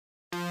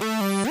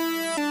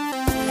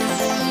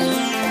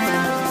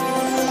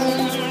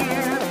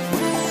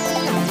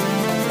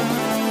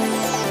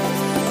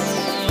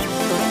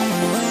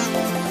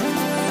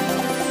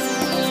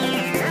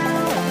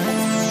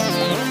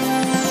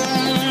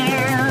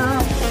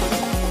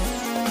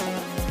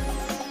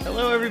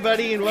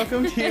everybody, and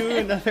welcome to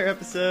another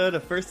episode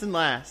of First and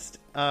Last.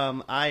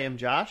 I am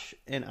Josh,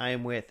 and I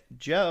am with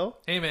Joe.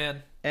 Hey,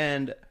 man.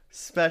 And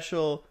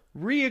special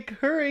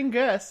reoccurring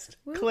guest,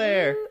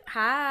 Claire. Woo-hoo.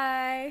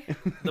 Hi.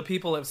 The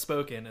people have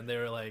spoken, and they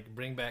were like,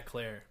 bring back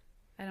Claire.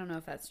 I don't know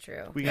if that's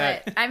true.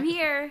 But I'm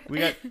here. We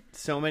got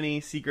so many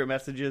secret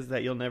messages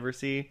that you'll never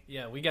see.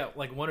 Yeah, we got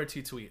like 1 or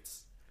 2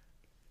 tweets.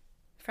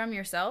 From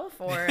yourself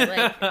or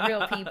like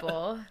real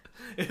people?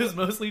 It was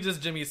mostly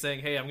just Jimmy saying,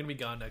 hey, I'm going to be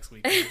gone next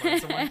week. Can you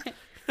find someone?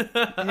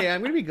 Hey,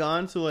 I'm going to be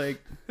gone, so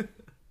like,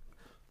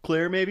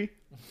 Claire maybe?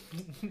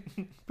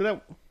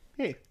 But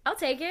hey. I'll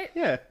take it.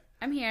 Yeah.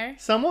 I'm here.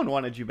 Someone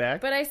wanted you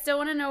back. But I still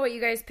want to know what you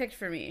guys picked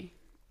for me.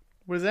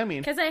 What does that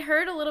mean? Because I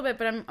heard a little bit,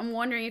 but I'm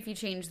wondering if you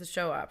changed the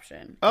show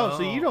option. Oh,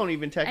 so you don't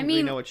even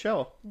technically know what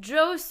show.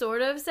 Joe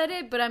sort of said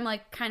it, but I'm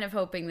like kind of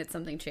hoping that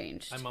something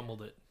changed. I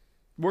mumbled it.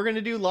 We're going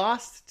to do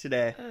Lost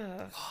today.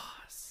 Lost.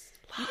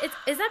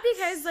 Is that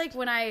because like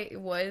when I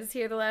was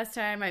here the last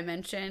time, I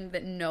mentioned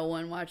that no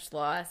one watched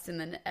Lost and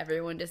then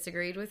everyone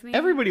disagreed with me?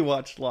 Everybody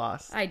watched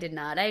Lost. I did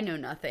not. I know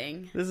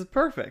nothing. This is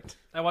perfect.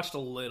 I watched a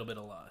little bit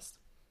of Lost.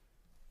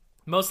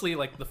 Mostly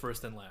like the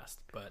first and last,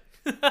 but...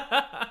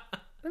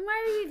 Then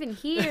why are you even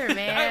here,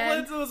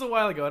 man? It was a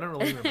while ago. I don't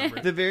really remember.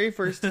 The very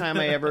first time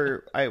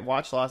I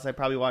watched Lost, I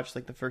probably watched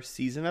like the first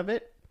season of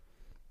it.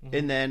 Mm-hmm.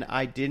 And then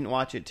I didn't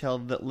watch it till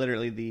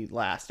literally the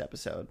last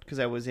episode because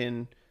I was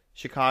in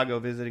Chicago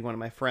visiting one of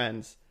my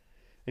friends.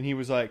 And he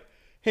was like,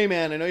 hey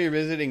man, I know you're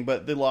visiting,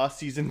 but the Lost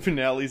season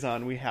finale's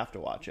on. We have to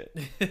watch it.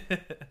 And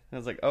I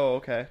was like, oh,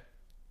 okay.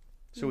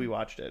 So we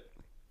watched it.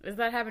 Does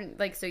that happen?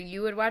 Like, so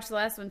you would watch the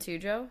last one too,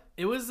 Joe?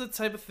 It was the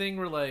type of thing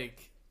where like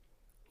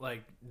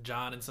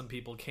John and some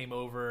people came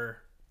over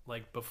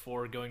like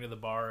before going to the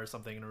bar or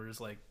something, and were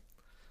just like,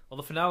 well,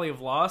 the finale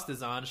of Lost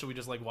is on. Should we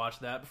just like watch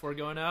that before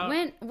going out?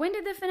 When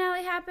did the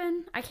finale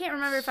happen? I can't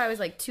remember if I was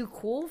like too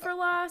cool for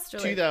Lost or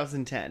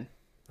 2010.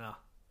 Oh.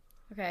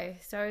 Okay,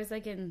 so I was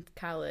like in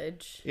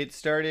college. It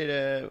started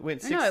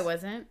No, I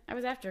wasn't. I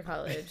was after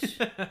college.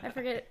 I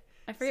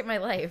forget my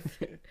life.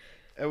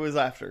 It was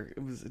after.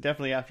 It was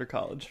definitely after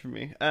college for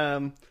me.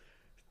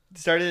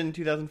 Started in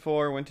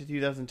 2004, went to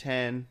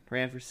 2010,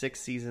 ran for 6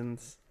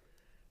 seasons,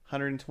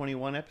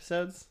 121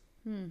 episodes.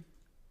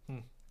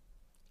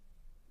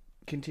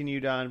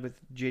 Continued on with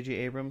J.J.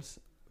 Abrams.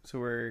 So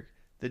we're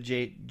the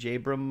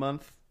J-Abram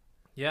month.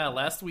 Yeah,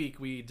 last week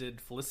we did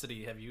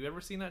Felicity. Have you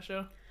ever seen that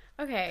show?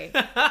 Okay.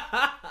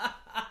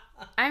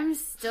 I'm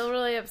still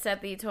really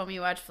upset that you told me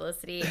you watched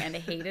Felicity and I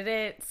hated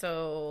it,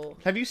 so...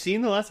 Have you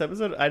seen the last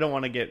episode? I don't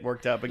want to get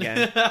worked up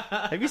again.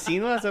 Have you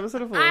seen the last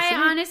episode of Felicity?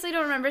 I honestly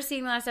don't remember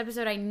seeing the last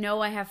episode. I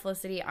know I have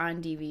Felicity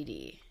on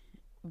DVD.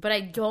 But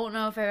I don't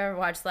know if I've ever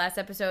watched the last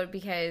episode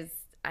because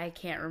I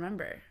can't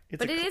remember.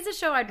 But it is a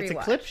show I'd rewatch. It's a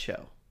clip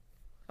show.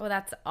 Oh,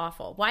 that's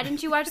awful. Why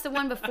didn't you watch the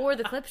one before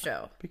the clip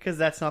show? Because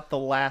that's not the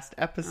last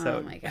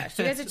episode. Oh my gosh.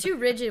 You guys are too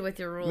rigid with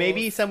your rules.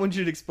 Maybe someone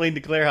should explain to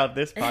Claire how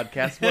this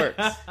podcast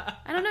works.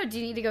 I don't know. Do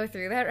you need to go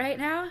through that right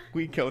now?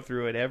 We go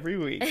through it every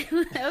week.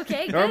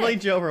 Okay, good. Normally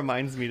Joe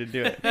reminds me to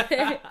do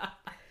it.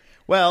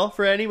 Well,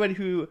 for anybody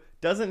who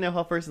doesn't know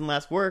how First and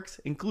Last works,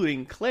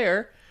 including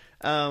Claire,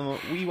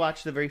 we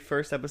watched the very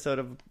first episode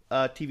of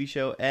a TV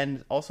show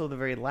and also the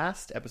very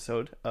last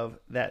episode of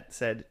that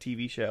said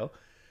TV show.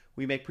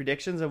 We make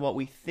predictions of what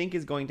we think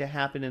is going to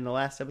happen in the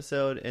last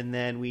episode, and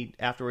then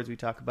afterwards we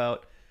talk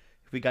about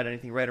if we got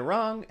anything right or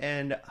wrong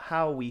and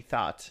how we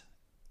thought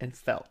and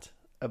felt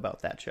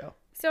about that show.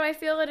 So I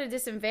feel at a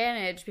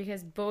disadvantage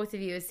because both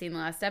of you have seen the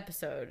last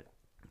episode.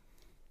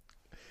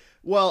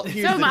 Well,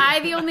 am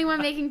I the only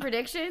one making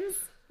predictions?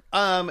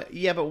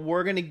 Yeah, but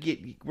we're gonna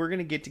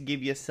get to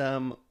give you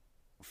some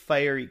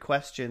fiery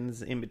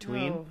questions in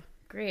between. Oh,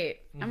 great!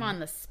 Mm-hmm. I'm on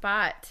the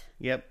spot.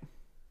 Yep.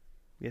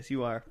 Yes,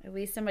 you are. At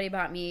least somebody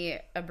bought me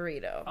a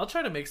burrito. I'll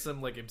try to make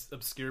some like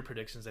obscure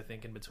predictions, I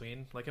think, in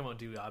between. Like, I won't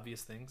do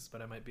obvious things,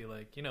 but I might be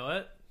like, you know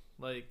what?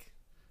 Like,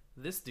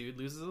 this dude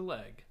loses a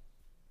leg.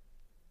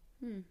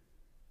 You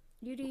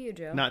do you,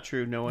 Joe. Not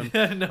true. No one.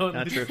 No,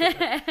 not true.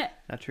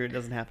 Not true. It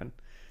doesn't happen.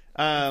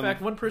 In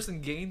fact, one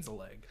person gains a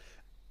leg.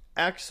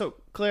 So,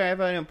 Claire, I have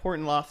an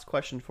important Lost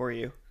question for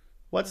you.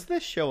 What's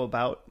this show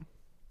about?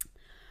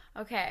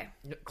 Okay.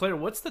 Claire,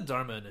 what's the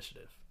Dharma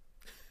Initiative?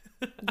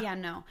 Yeah,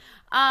 no.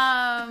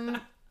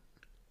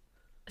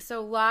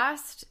 So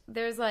Lost,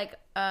 there's like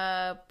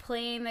a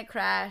plane that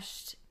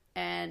crashed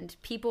and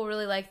people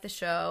really like the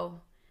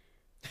show.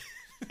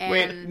 And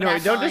wait, no,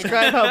 don't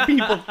describe how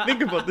people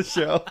think about the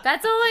show.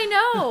 That's all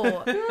I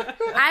know.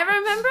 I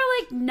remember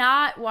like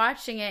not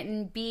watching it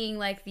and being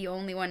like the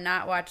only one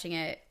not watching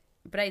it.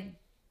 But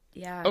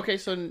yeah. Okay,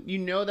 so you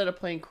know that a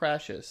plane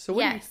crashes. So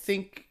what do you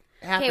think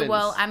happens? Okay,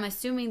 well, I'm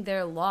assuming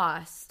they're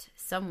lost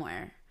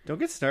somewhere. Don't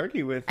get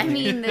snarky with me. I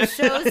mean, the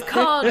show's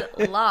called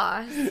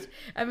Lost.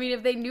 I mean,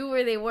 if they knew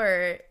where they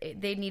were,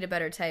 they'd need a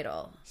better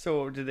title.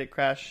 So did the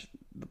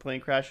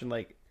plane crash in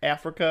like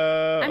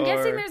Africa? I'm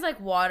guessing there's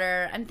like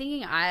water. I'm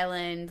thinking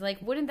island.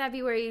 Like, wouldn't that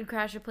be where you'd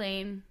crash a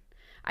plane?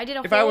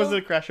 If I was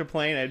to crash a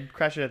plane, I'd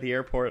crash it at the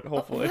airport,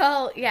 hopefully.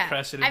 Well, yeah.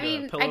 Crash it into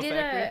a pillow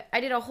factory? I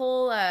did a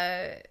whole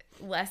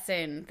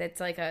lesson that's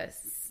like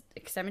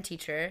because I'm a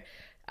teacher.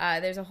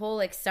 There's a whole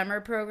like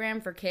summer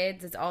program for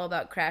kids. It's all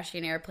about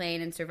crashing an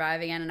airplane and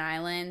surviving on an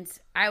island.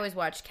 I always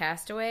watched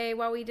Castaway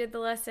while we did the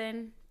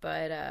lesson,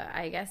 but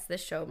I guess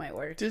this show might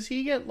work. Does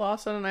he get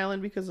lost on an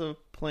island because of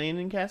plane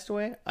in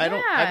Castaway? I've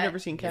never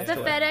seen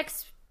Castaway. The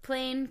FedEx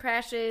plane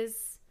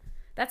crashes.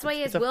 That's why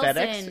he has Wilson.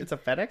 It's a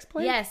FedEx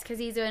plane? Yes, because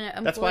he's an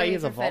employee. That's why he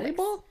has a FedEx.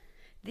 volleyball?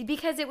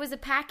 Because it was a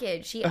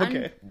package. He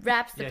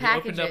unwraps the He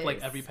packages. opened up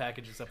like every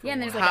package except for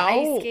and there's one. like an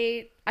ice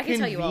skate. I can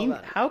tell you all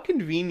about it. How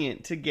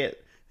convenient to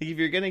get, like, if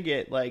you're going to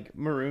get like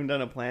marooned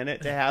on a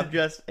planet, to have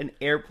just an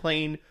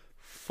airplane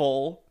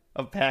full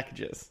of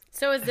packages.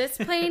 So is this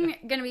plane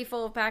going to be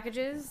full of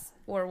packages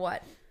or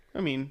what?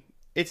 I mean,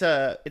 it's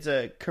a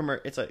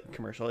commercial. It's a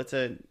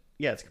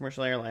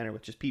commercial airliner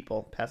with just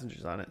people,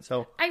 passengers on it.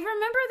 So I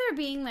remember there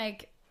being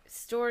like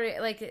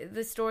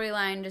the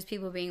storyline, just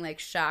people being like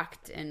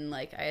shocked, and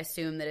like I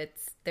assume that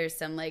there's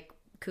some like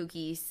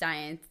kooky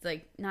science,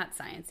 like not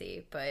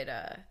sciencey,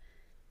 but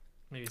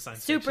maybe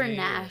science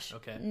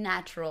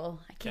natural.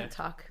 I can't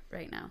talk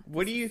right now.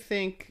 What do you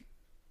think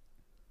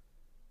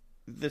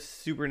the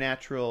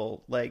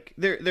supernatural, like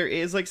there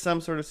is like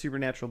some sort of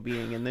supernatural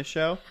being in this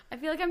show? I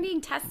feel like I'm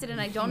being tested and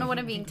I don't know what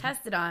I'm being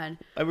tested on.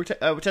 We're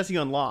testing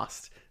you on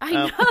Lost. I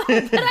know,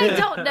 but I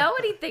don't know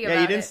anything about it.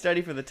 Yeah, you didn't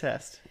study for the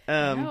test.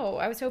 No,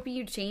 I was hoping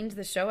you'd change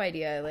the show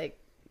idea, like,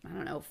 I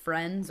don't know,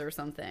 Friends or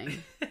something.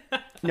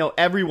 No,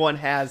 everyone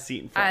has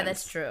seen Friends.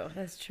 That's true.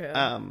 That's true.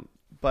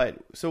 But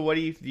so what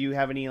do you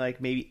have any like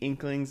maybe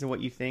inklings of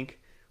what you think?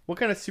 What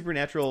kind of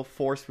supernatural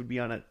force would be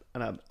on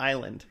an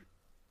island?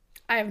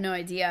 I have no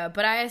idea,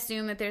 but I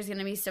assume that there's going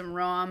to be some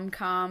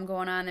rom-com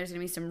going on. There's going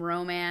to be some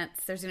romance.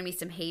 There's going to be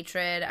some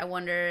hatred. I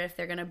wonder if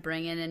they're going to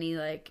bring in any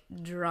like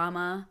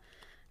drama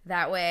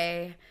that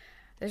way.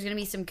 There's going to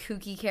be some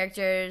kooky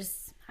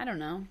characters. I don't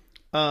know.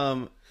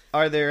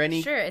 Are there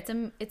any? Sure,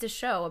 it's a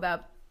show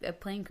about a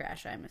plane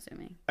crash, I'm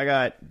assuming. I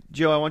got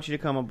Joe. I want you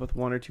to come up with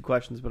 1 or 2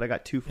 questions, but I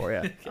got 2 for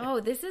you. Oh,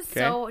 this is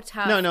so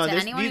tough. No, to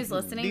anyone who's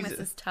listening, this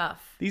is tough.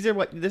 This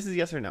is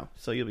yes or no,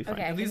 so you'll be fine.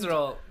 Okay. And these are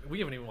all, we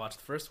haven't even watched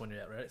the first one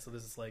yet, right? So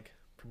this is like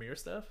premiere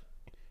stuff?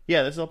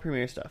 Yeah, this is all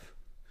premiere stuff.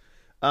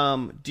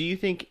 Do you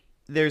think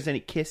there's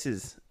any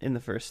kisses in the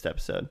first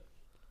episode?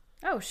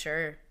 Oh,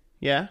 sure.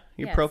 Yeah?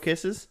 You're pro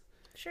kisses?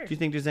 Sure. Do you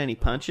think there's any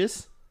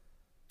punches?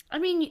 I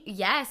mean,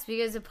 yes,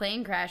 because if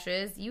plane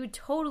crashes, you would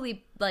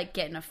totally like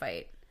get in a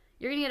fight.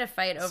 You're gonna get a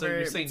fight over. So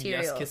you're saying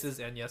materials. yes kisses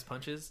and yes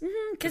punches?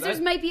 Because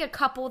there might be a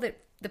couple that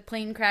the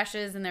plane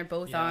crashes and they're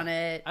both on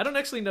it. I don't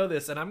actually know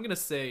this, and I'm gonna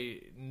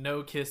say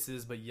no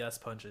kisses, but yes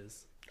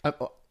punches.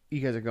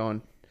 You guys are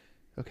going.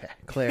 Okay,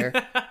 Claire,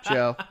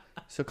 Joe.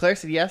 So Claire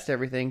said yes to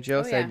everything.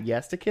 Joe said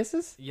yes to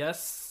kisses.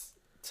 Yes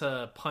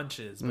to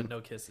punches, but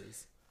no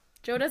kisses.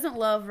 Joe doesn't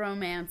love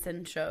romance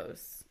and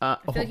shows. I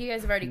feel like you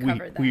guys have already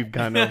covered that. We've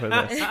gone over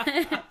this.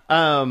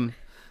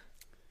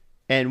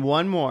 And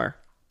one more.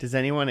 Does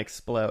anyone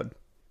explode?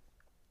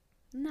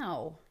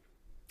 No.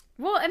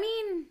 Well, I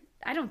mean,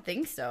 I don't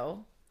think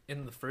so.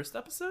 In the first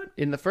episode?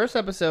 In the first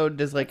episode,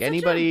 does like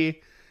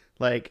anybody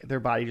like their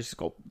body just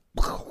go?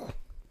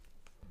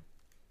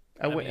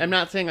 I'm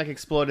not saying like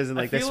explode as in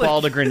like they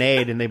swallowed a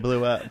grenade and they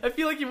blew up. I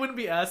feel like you wouldn't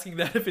be asking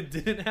that if it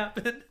didn't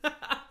happen.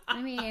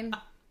 I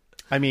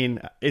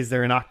mean, is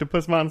there an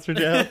octopus monster,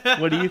 Joe?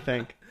 What do you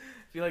think?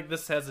 I feel like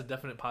this has a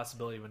definite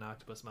possibility of an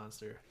octopus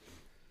monster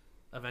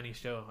of any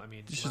show. I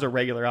mean, it's just a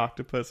regular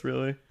octopus,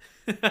 really.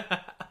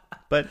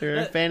 But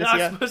they're fantasy.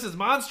 The octopus is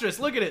monstrous.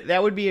 Look at it.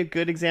 That would be a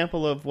good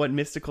example of what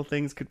mystical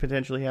things could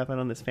potentially happen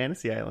on this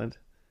fantasy island.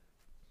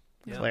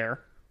 Yeah.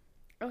 Claire.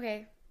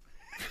 Okay.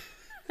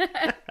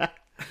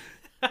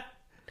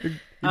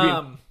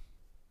 I'm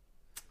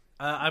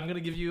gonna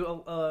give you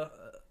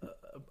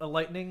a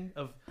lightning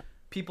of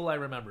people I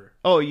remember.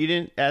 Oh, you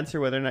didn't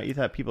answer whether or not you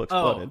thought people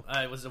exploded. Oh,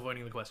 I was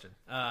avoiding the question.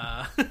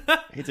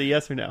 It's a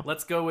yes or no.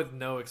 Let's go with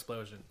no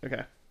explosion.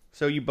 Okay.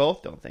 So you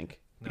both don't think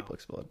people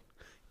explode.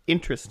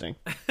 Interesting.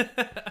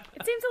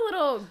 It seems a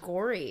little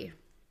gory.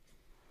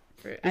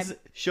 This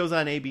show's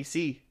on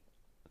ABC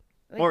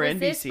or NBC.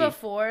 This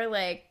before,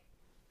 like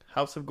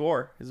House of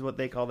Gore is what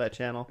they call that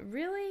channel.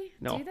 Really?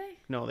 No. Do they?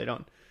 No, they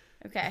don't.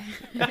 Okay.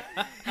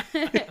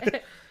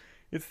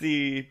 It's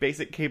the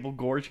basic cable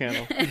gore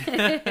channel.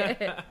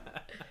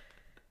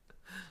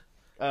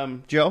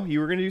 Joe, you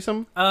were going to do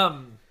some?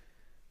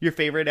 Your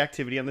favorite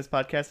activity on this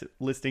podcast,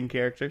 listing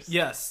characters?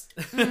 Yes.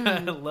 I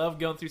love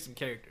going through some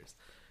characters.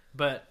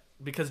 But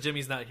because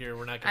Jimmy's not here,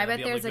 we're not going to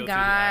be able to go through the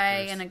actors. I bet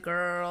there's a guy and a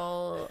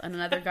girl and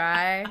another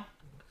guy.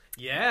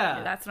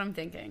 Yeah. That's what I'm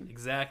thinking.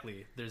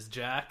 Exactly. There's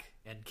Jack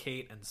and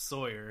Kate and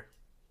Sawyer.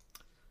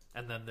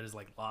 And then there's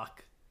like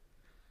Locke.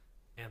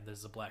 And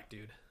there's a black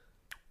dude.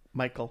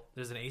 Michael.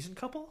 There's an Asian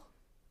couple?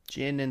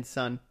 Jin and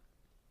Sun.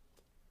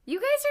 You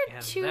guys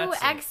are too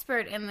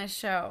expert in this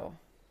show.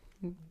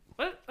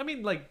 What? I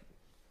mean, like,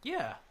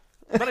 yeah.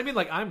 But I mean,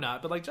 like, I'm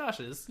not, but like Josh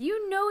is.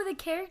 You know the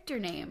character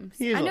names.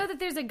 He is I know a- that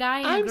there's a guy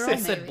and I'm a girl. saying-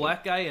 I said maybe.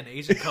 black guy and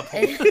Asian couple.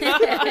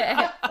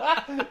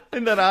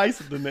 And then I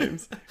said the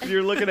names.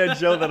 You're looking at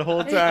Joe that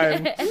whole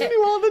time. You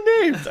knew all the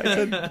names. I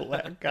said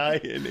black guy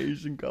and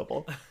Asian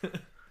couple.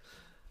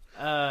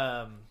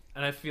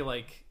 And I feel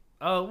like,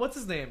 oh, what's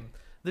his name?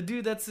 The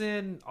dude that's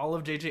in all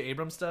of J.J.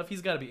 Abrams stuff.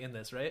 He's got to be in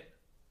this, right?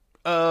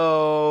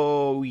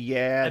 Oh,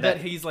 yeah. I bet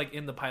he's like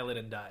in the pilot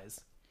and dies.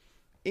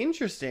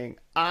 Interesting.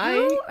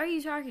 Who are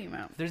you talking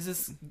about? There's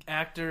this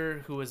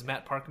actor who was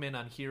Matt Parkman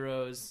on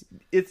Heroes.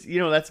 It's,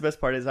 that's the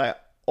best part is I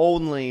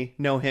only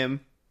know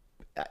him.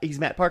 He's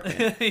Matt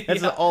Parkman.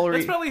 That's Yeah, all.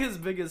 that's probably his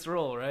biggest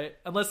role, right?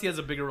 Unless he has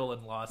a bigger role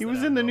in Lost. He that was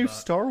I in don't the know new about.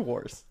 Star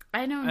Wars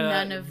I know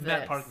none of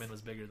Matt this. Parkman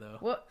was bigger though.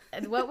 What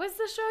was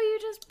the show you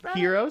just brought up?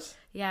 Heroes.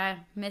 Yeah,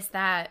 missed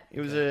that. It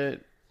was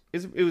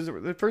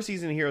the first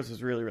season of Heroes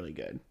was really, really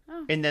good,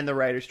 Oh. and then the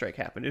writer's strike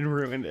happened and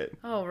ruined it.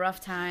 Oh,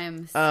 rough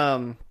times.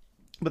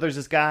 But there's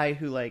this guy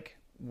who like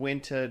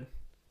went to.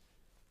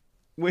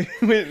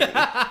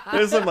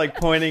 There's some like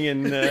pointing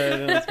and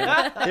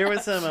there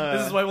was some.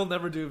 This is why we'll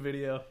never do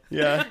video.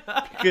 Yeah,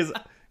 because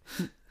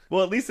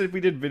well, at least if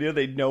we did video,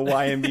 they'd know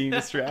why I'm being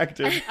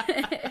distracted.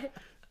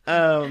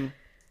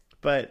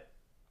 But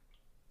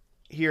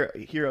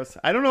Heroes.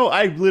 I don't know.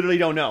 I literally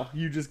don't know.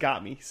 You just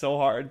got me so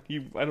hard.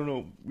 I don't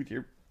know with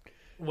your.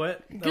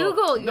 What?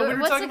 Google. No, we were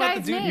What's talking the about the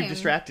guy's dude. name? You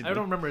distracted I me.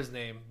 don't remember his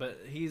name, but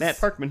he's Matt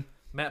Parkman.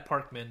 Matt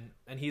Parkman,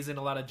 and he's in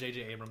a lot of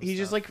J.J. Abrams. He's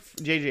just stuff.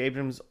 like J.J.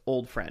 Abrams'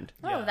 old friend.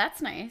 Oh, Yeah.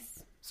 that's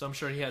nice. So I'm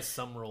sure he has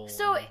some role.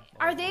 So, in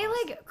are all they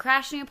Lost. like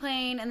crashing a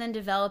plane and then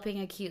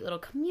developing a cute little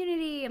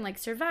community and like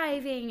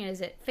surviving?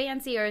 Is it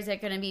fancy or is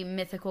it going to be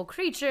mythical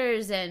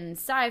creatures and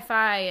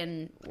sci-fi?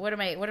 And what am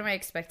I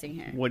expecting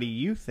here? What do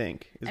you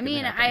think? Is I gonna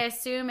mean, happen? I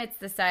assume it's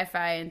the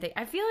sci-fi and thing.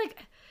 I feel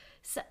like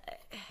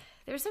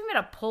there was something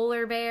about a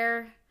polar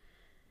bear.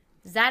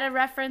 Is that a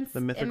reference? the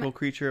mythical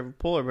creature of a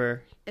polar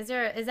bear. Is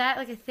that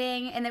like a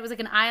thing? And it was like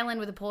an island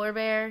with a polar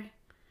bear.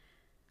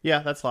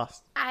 Yeah, that's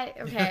Lost.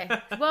 Okay.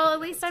 Well, at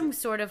least I'm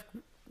sort of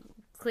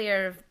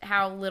clear of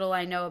how little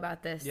I know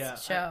about this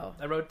show.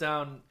 I wrote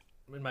down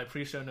in my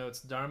pre-show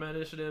notes: Dharma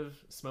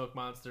Initiative, Smoke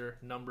Monster,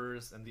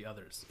 Numbers, and the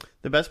others.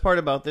 The best part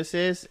about this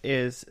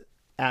is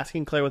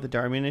asking Claire what the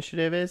Dharma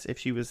Initiative is. If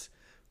she was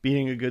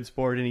being a good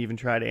sport and even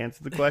try to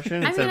answer the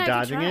question instead of I could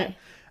dodging try. it.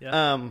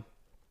 Yeah.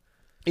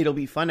 It'll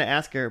be fun to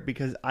ask her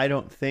because I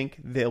don't think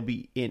they'll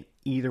be in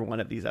either one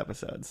of these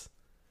episodes.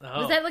 Oh.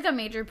 Was that like a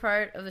major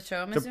part of the show?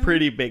 I'm It's a assuming?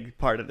 pretty big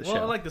part of the well,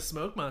 show. like the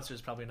Smoke Monster is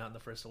probably not in the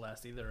first to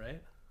last either,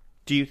 right?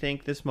 Do you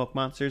think the smoke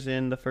monster's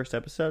in the first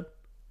episode?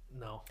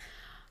 No.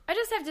 I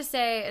just have to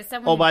say, as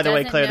someone Oh, who by the way,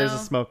 doesn't Claire, know, there's a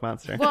smoke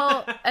monster.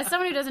 Well, as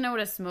someone who doesn't know what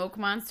a smoke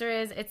monster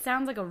is, it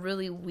sounds like a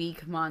really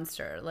weak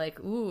monster. Like,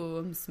 ooh,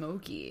 I'm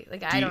smoky.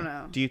 Like, I don't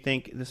know. Do you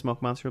think the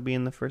smoke monster will be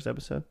in the first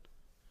episode?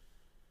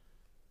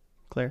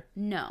 Claire?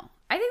 No.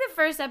 I think the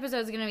first episode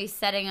is going to be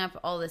setting up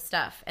all this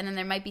stuff, and then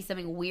there might be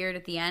something weird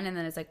at the end, and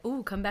then it's like,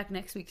 ooh, come back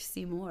next week to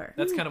see more.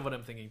 That's kind of what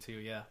I'm thinking too.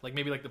 Yeah, like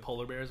maybe like the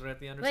polar bears are at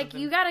the end or Like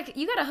something.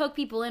 you gotta hook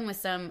people in with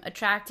some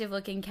attractive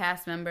looking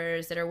cast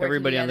members that are working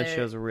Everybody on together. the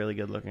show is really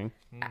good looking.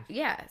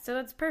 Yeah, so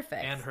that's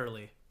perfect. And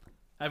Hurley.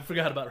 I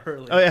forgot about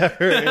Hurley. Oh, yeah.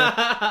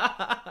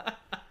 yeah.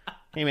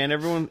 Hey, man,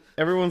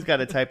 everyone's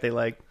got a type they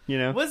like, you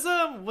know?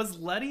 Was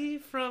Letty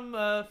from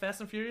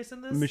Fast and Furious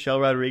in this? Michelle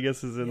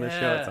Rodriguez is in the show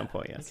Yeah. at some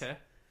point, yes. Okay.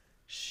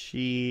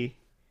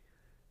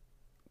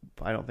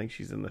 I don't think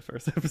she's in the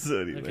first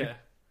episode either. Okay.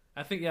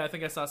 I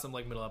think I saw some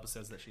like middle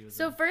episodes that she was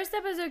So in. first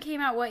episode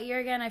came out what year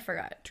again? I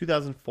forgot.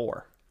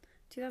 2004.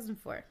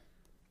 2004.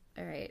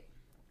 All right.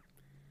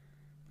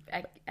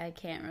 I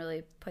can't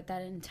really put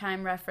that in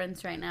time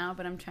reference right now,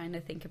 but I'm trying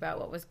to think about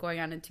what was going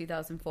on in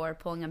 2004.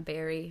 Pulling a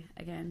Barry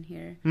again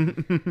here.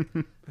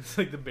 It's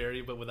like the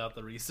Barry but without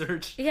the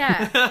research.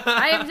 Yeah,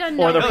 I have done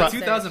Or no the Oh, research.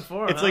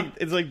 2004. It's huh?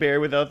 like Barry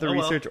without the Oh,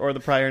 well. research or the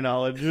prior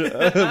knowledge of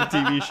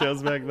TV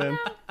shows back then.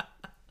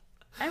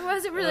 I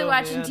wasn't really Oh,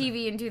 watching man.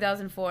 TV in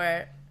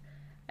 2004.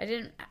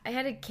 I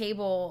had a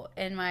cable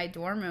in my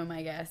dorm room,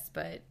 I guess,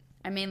 but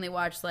I mainly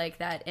watched like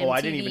that Oh,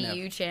 I didn't even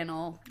MTVU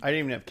channel. I didn't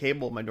even have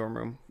cable in my dorm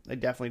room. I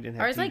definitely didn't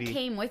have Ours TV. like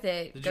came with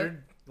it. Did Go- your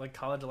like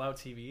college allow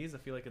TVs? I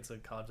feel like it's a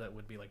college that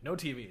would be like no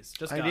TVs.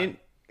 Just I God.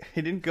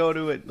 didn't go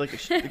to it like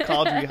a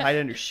college where you hide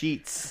under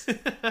sheets.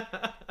 What?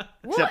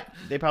 Except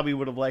they probably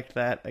would have liked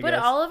that, I But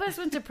guess. all of us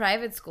went to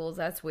private schools.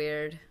 That's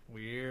weird.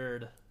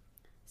 Weird.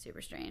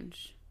 Super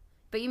strange.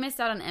 But you missed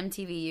out on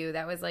MTVU.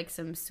 That was like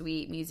some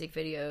sweet music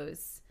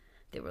videos.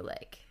 They were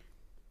like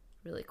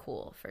really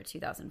cool for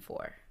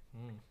 2004.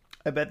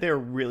 I bet they were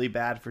really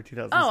bad for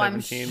Oh,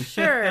 I'm 2017.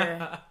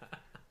 sure.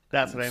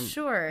 That's what I'm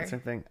Sure. That's the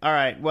thing. All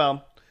right.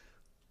 Well,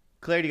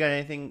 Claire, do you got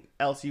anything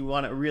else you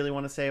really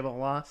want to say about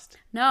Lost?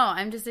 No,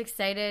 I'm just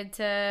excited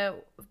to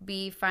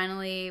be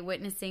finally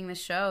witnessing the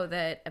show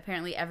that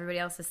apparently everybody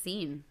else has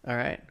seen. All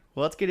right.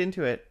 Well, let's get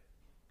into it.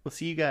 We'll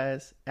see you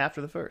guys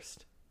after the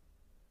first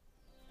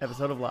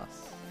episode of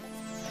Lost.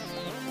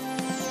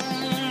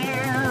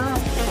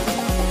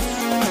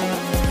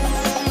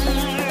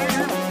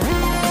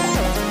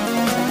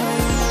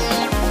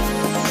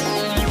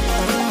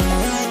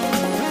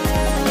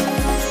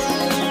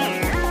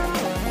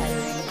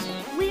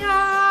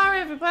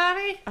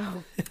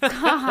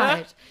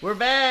 We're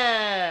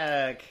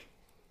back.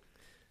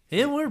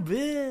 And we're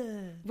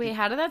big. Wait,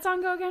 how did that song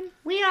go again?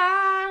 We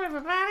are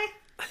everybody.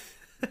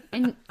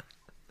 And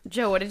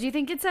Joe, what did you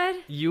think it said?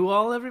 You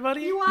all,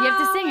 everybody? You have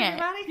to sing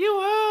it. You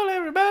all,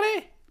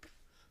 everybody?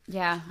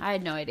 Yeah, I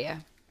had no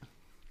idea.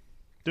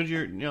 Don't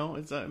you know?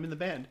 It's I'm in the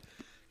band.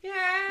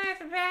 Yeah,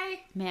 everybody.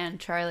 Man,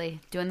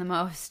 Charlie, doing the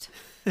most.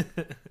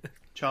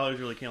 Charlie's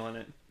really killing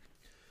it.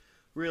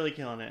 Really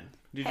killing it.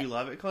 Did you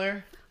love it,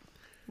 Claire?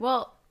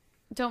 Well,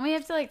 don't we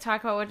have to like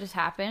talk about what just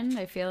happened?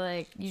 I feel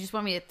like you just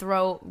want me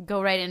to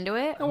go right into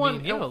it. I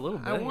mean, yeah, a little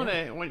bit.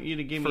 I want you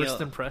to give me First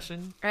a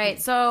impression. All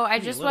right, so I me a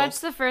just little. watched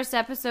the first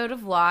episode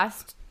of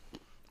Lost.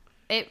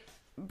 It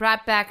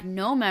brought back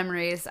no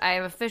memories. I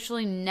have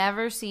officially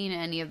never seen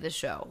any of the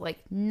show. Like,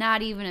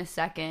 not even a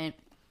second.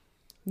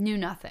 Knew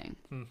nothing.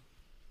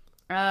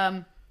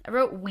 I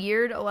wrote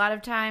weird a lot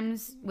of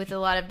times with a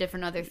lot of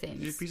different other Did your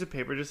things. piece of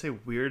paper just say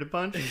weird a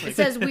bunch? It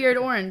says weird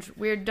orange,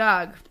 weird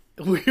dog.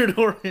 Weird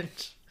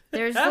orange.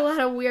 There's a lot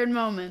of weird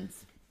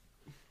moments.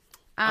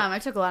 I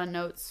took a lot of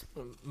notes.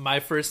 My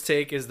first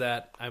take is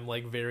that I'm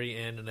like very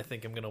in, and I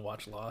think I'm gonna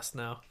watch Lost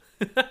now.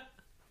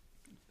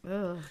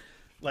 Ugh.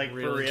 Like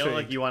Real for real? intrigued.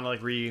 Like you want to like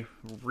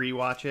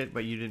rewatch it,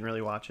 but you didn't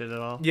really watch it at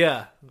all?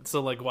 Yeah,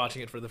 so like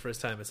watching it for the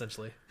first time,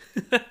 essentially.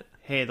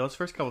 Hey, those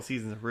first couple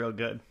seasons are real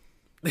good.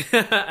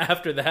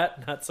 After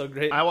that, not so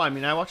great. I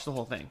mean, I watched the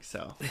whole thing,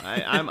 so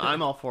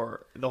I'm all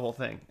for the whole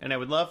thing, and I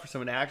would love for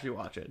someone to actually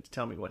watch it to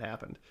tell me what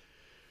happened.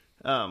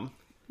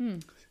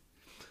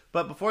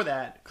 But before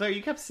that, Claire,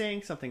 you kept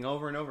saying something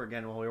over and over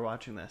again while we were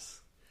watching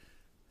this,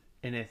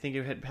 and I think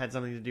it had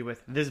something to do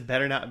with this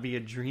better not be a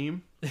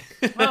dream.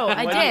 Oh,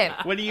 I did.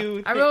 What do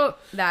you? I wrote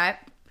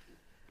that.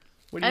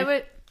 What do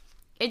you?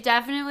 It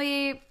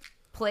definitely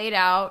played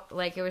out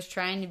like it was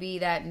trying to be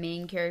that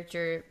main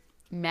character,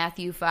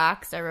 Matthew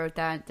Fox. I wrote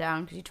that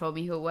down because you told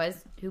me who it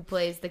was, who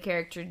plays the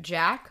character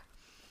Jack.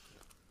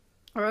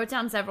 I wrote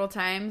down several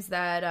times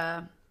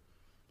that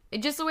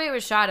it just the way it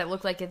was shot, it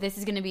looked like this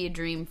is going to be a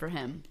dream for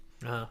him.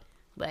 Uh-huh.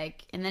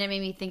 Like, and then it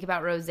made me think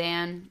about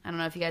Roseanne. I don't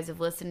know if you guys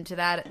have listened to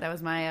that. That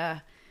was my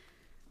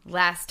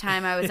last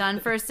time I was on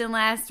First and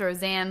Last.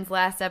 Roseanne's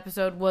last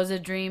episode was a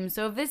dream.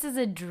 So if this is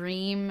a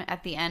dream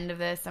at the end of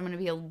this, I'm going to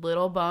be a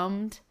little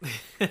bummed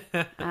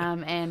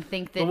and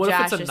think that But what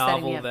Josh if it's a is setting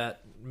me novel up.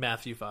 that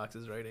Matthew Fox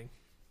is writing,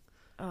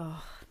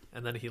 Oh,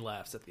 and then he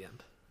laughs at the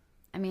end?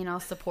 I mean, I'll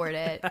support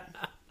it,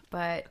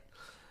 but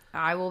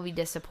I will be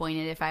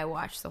disappointed if I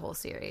watch the whole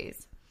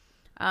series.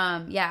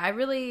 Yeah, I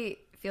really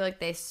feel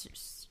like they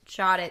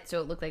shot it so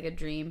it looked like a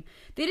dream.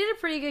 They did a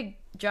pretty good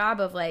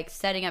job of like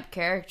setting up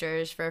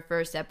characters for a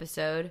first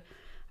episode.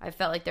 I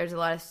felt like there's a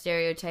lot of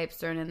stereotypes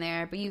thrown in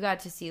there, but you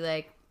got to see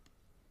like,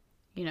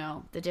 you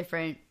know, the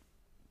different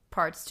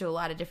parts to a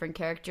lot of different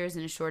characters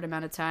in a short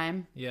amount of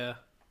time. Yeah.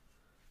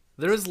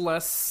 There was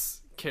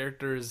less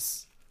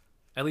characters,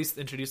 at least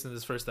introduced in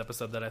this first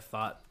episode, that I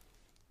thought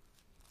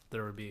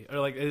there would be. Or,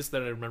 like, at least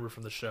that I remember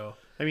from the show.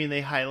 I mean,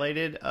 they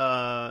highlighted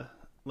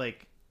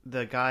like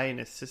the guy and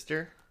his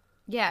sister,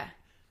 Yeah.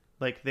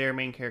 like their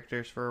main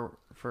characters for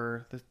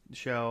the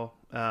show.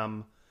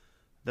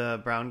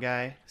 The brown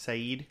guy,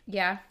 Saeed.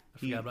 Yeah. I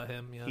forgot about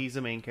him, yeah. He's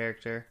the main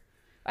character.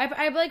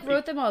 I like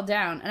wrote them all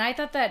down, and I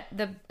thought that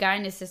the guy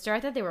and his sister,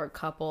 I thought they were a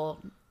couple,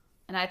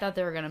 and I thought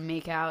they were gonna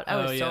make out. I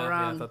was so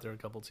wrong. Yeah, I thought there were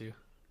a couple, too.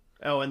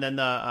 Oh, and then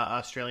the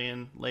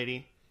Australian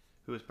lady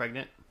who was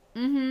pregnant.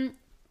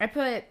 I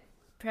put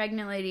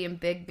pregnant lady and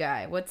big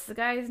guy. What's the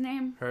guy's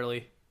name?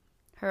 Hurley.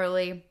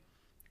 Hurley.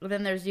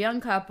 Then there's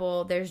young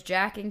couple. There's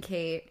Jack and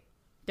Kate.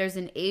 There's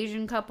an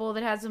Asian couple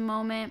that has a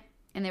moment,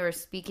 and they were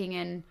speaking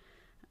in.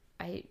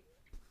 I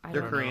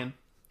They're don't Korean.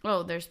 know.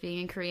 Oh, they're speaking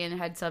in Korean.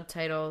 Had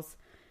subtitles.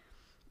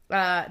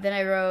 Then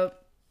I wrote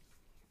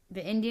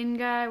the Indian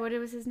guy. What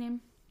was his name?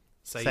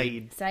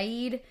 Saeed.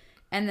 Saeed.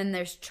 And then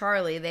there's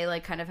Charlie. They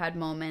like kind of had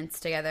moments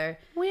together.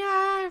 We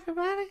are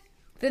everybody.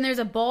 Then there's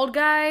a bald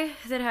guy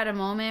that had a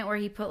moment where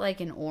he put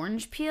like an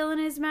orange peel in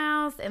his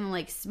mouth and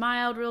like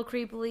smiled real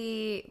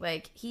creepily.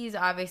 Like he's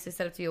obviously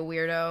set up to be a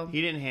weirdo.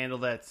 He didn't handle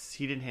that.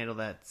 He didn't handle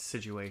that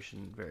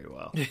situation very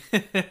well.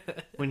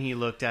 When he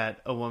looked at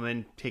a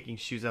woman taking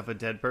shoes off a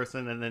dead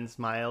person and then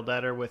smiled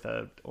at her with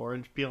a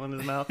orange peel in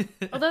his mouth.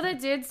 Although that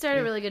did start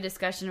a really good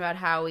discussion about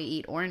how we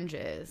eat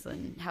oranges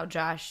and how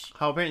Josh.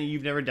 How apparently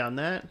you've never done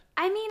that?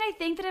 I mean, I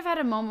think that I've had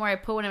a moment where I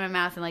put one in my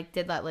mouth and like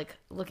did that like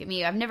look at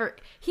me. I've never.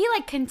 He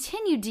like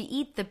continued to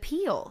eat the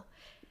peel.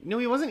 No,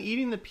 he wasn't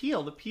eating the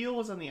peel. The peel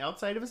was on the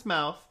outside of his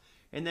mouth,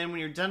 and then when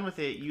you're done with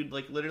it, you'd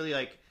like literally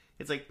like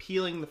it's like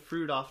peeling the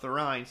fruit off the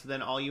rind. So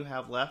then all you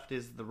have left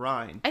is the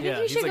rind. I think Yeah,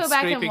 you he's, should like, go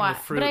back and scraping the watch.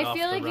 fruit But I off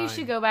feel the like you rind.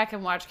 should go back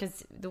and watch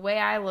because the way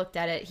I looked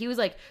at it, he was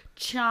like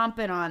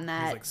chomping on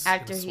that He's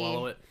like, after gonna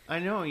swallow it. I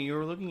know you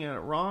were looking at it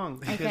wrong.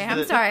 Okay, because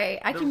I'm sorry.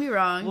 I can be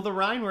wrong. Well, the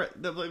rind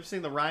I'm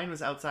saying the rind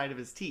was outside of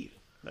his teeth.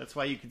 That's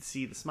why you could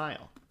see the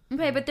smile.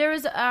 Okay, but there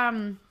was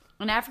an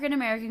African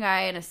American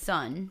guy and a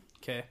son,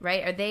 Okay.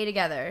 right? Are they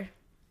together?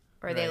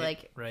 Or are they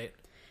like? Right.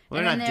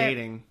 Well, they're And not then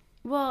dating.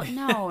 Well,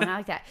 no, not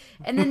like that.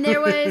 And then there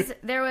was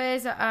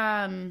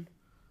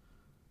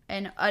I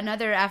and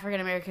another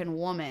African American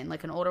woman,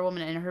 like an older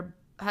woman, and her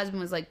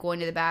husband was like going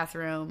to the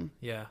bathroom.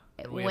 Yeah.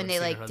 When they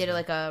like did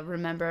like a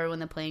remember when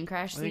the plane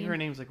crashed I think scene. her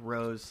name's like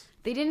Rose.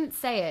 They didn't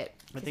say it.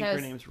 I think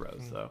her name's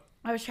Rose, though.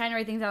 I was trying to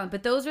write things down,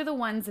 but those are the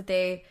ones that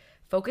they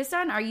focused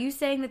on. Are you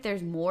saying that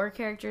there's more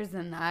characters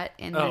than that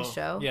in the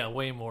show? Yeah,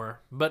 way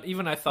more. But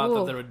even I thought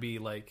that there would be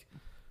like,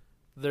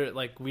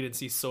 we didn't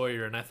see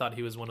Sawyer, and I thought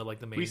he was one of like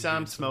the main. We saw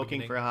him dudes from the smoking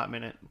beginning. for a hot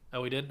minute.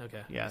 Oh, we did.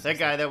 Okay. Yeah, that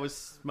guy that was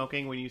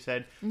smoking when you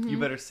said you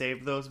better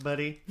save those,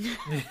 buddy.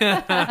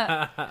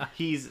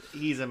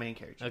 he's a main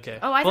character. Okay.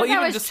 Oh, I Well, thought that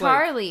even was just,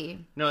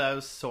 Charlie. No, that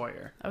was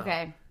Sawyer.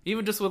 Okay.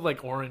 Even just with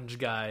like Orange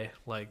guy,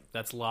 like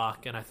that's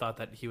Locke, and I thought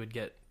that he would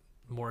get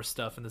more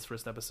stuff in this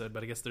first episode,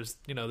 but I guess there's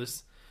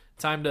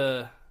time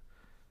to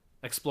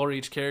explore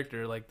each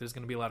character. Like there's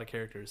going to be a lot of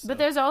characters. So. But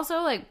there's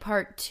also like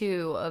part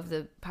 2 of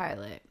the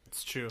pilot.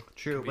 It's true.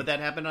 True, but that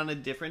happened on a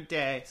different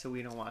day, so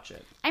we don't watch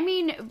it. I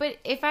mean, but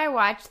if I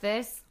watch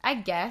this, I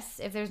guess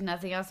if there's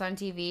nothing else on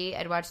TV,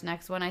 I'd watch the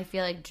next one. I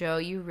feel like, Joe,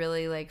 you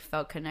really like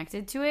felt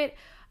connected to it.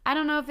 I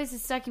don't know if this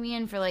is sucking me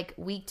in for like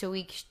week to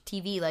week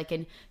TV, like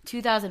in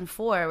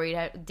 2004 where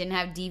you didn't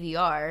have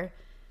DVR.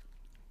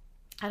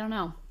 I don't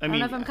know. I don't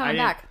know if I'm coming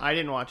back. I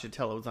didn't watch it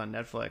till it was on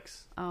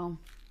Netflix. Oh.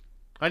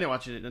 I didn't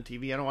watch it on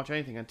TV. I don't watch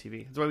anything on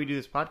TV. That's why we do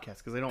this podcast,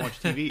 because I don't watch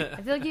TV.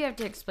 I feel like you have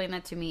to explain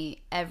that to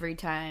me every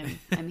time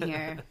I'm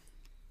here.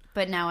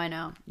 But now I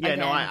know. Yeah, Again.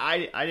 no,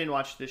 I didn't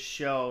watch this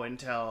show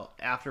until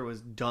after it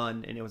was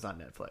done and it was on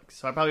Netflix.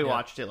 So I probably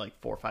watched it like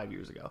 4 or 5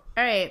 years ago.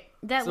 All right.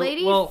 That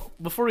lady... Well,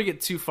 before we get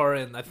too far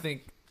in, I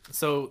think...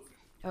 So...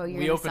 Oh,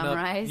 you're going to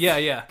summarize?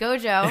 Yeah. Go,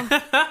 Joe.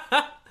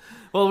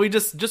 Well, we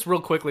just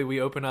real quickly,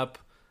 we open up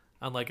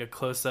on like a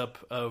close-up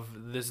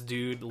of this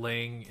dude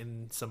laying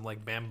in some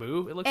like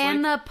bamboo, it looks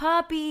and like. the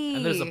puppy.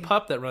 And there's a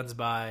pup that runs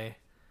by,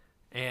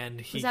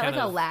 and he Is that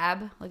like a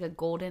lab? Like a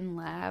golden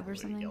lab or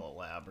something? Yellow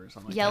lab or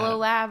something like Yellow that.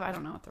 lab? I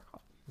don't know what they're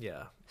called.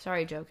 Yeah.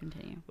 Sorry, Joe,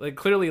 continue. Like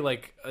clearly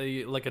like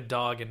a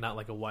dog and not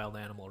like a wild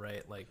animal,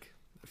 right? Like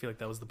I feel like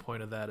that was the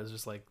point of that, is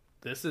just like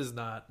this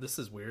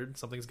is weird.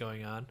 Something's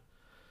going on.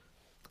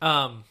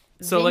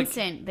 So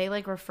Vincent, they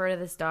like refer to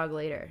this dog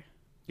later.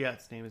 Yeah,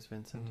 its name is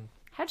Vincent.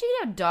 How'd you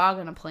get a dog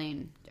on a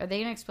plane? Are they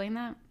gonna explain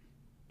that?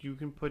 You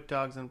can put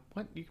dogs on...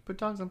 What? You can put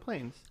dogs on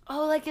planes.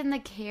 Oh, like in the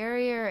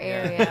carrier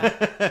area.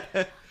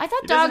 I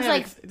thought It doesn't dogs have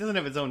like... it doesn't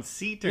have its own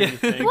seat or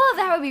anything. Well,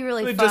 that would be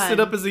really they fun. just sit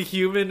up as a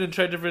human and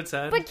try to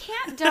pretend. But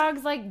can't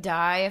dogs like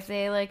die if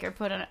they like are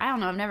put on? I don't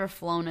know. I've never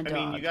flown a dog.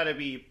 I mean, you got to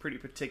be pretty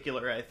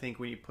particular, I think,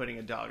 when you're putting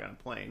a dog on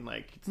a plane.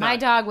 Like, it's My not,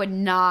 dog would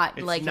not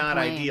it's like not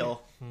a plane.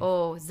 ideal.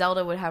 Oh,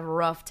 Zelda would have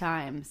rough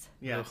times.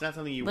 Yeah, it's not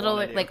something you Little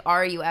want to do. like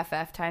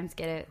RUFF times.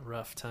 Get it?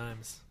 Rough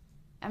times.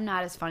 I'm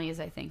not as funny as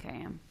I think I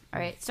am. All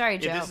right, sorry,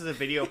 Joe. If this is a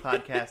video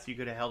podcast, you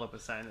could have held up a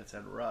sign that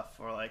said rough,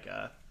 or like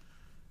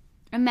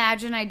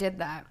Imagine I did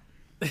that.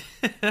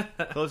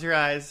 close your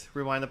eyes,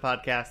 rewind the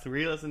podcast,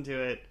 re-listen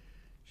to it.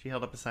 She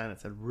held up a sign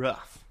that said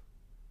rough.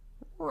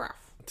 Rough.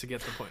 To get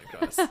the point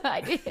across.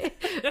 I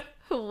did.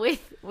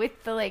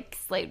 with the like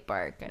slight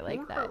bark. I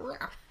like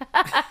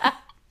that.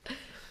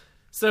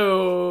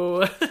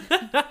 So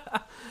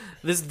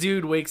this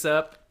dude wakes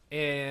up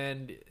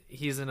and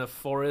he's in a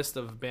forest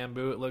of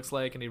bamboo, it looks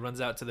like, and he runs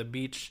out to the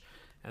beach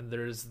and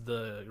there's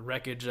the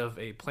wreckage of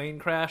a plane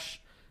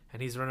crash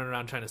and he's running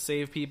around trying to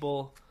save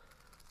people.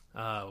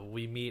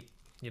 We meet,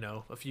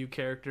 a few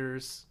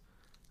characters,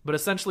 but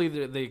essentially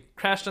they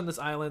crashed on this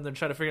island. They're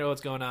trying to figure out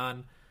what's going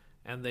on,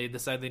 and they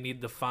decide they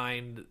need to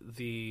find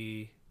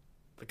the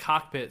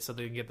cockpit so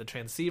they can get the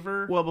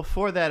transceiver. Well,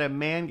 before that, a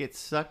man gets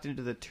sucked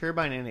into the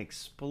turbine and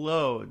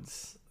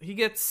explodes. He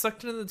gets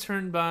sucked into the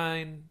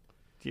turbine.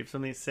 Do you have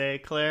something to say,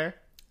 Claire?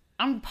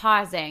 I'm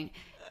pausing.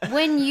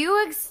 When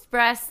you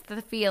express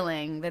the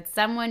feeling that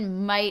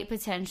someone might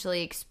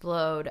potentially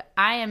explode,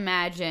 I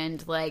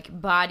imagined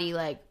like body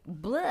like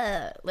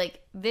blah.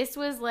 Like this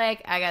was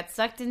like I got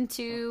sucked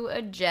into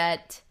a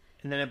jet.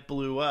 And then it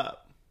blew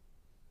up.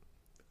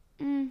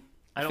 I I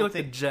don't feel like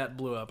think the jet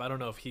blew up. I don't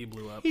know if he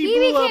blew up. He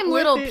blew up became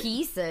with little it,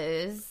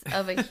 pieces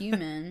of a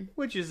human.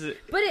 which is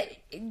But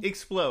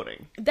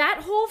exploding. that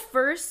whole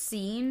first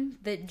scene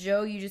that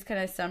Joe, you just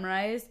kind of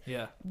summarized,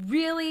 Yeah.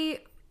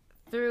 really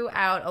threw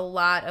out a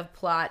lot of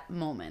plot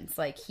moments.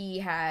 Like he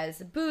has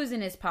booze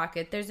in his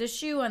pocket. There's a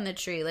shoe on the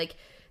tree. Like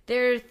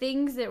there are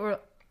things that were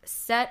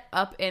set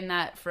up in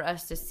that for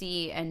us to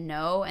see and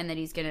know, and that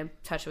he's going to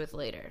touch with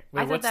later.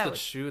 Wait, I thought what's that the was,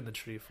 shoe in the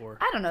tree for?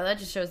 I don't know. That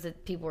just shows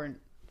that people weren't.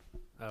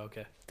 Oh,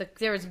 okay.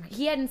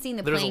 He hadn't seen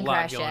the There's a plane lot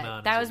crash going yet.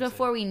 on, That is was what you're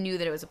before we knew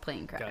that it was a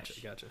plane crash.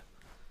 Gotcha.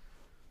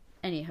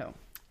 Anyhow,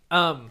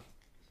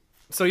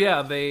 So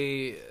yeah,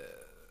 the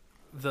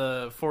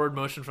forward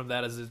motion from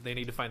that is they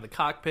need to find the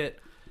cockpit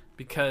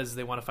because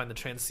they want to find the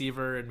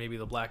transceiver and maybe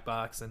the black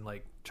box and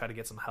like try to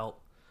get some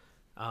help.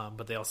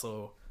 But they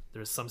also,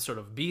 there's some sort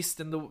of beast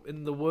in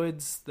the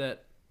woods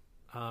that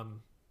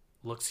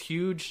looks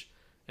huge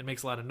and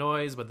makes a lot of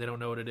noise, but they don't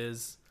know what it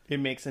is. It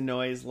makes a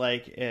noise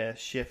like a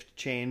shift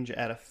change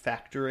at a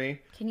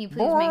factory. can you please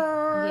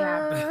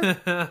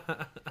make? Yeah.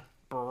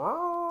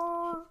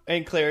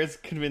 And Claire's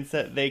convinced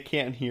that they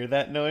can't hear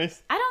that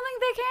noise. I don't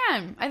think they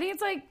can. I think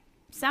it's like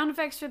sound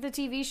effects for the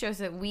TV show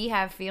so that we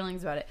have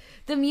feelings about it.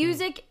 The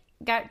music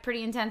got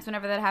pretty intense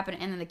whenever that happened,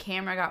 and then the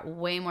camera got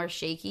way more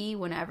shaky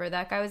whenever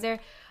that guy was there.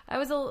 It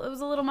was a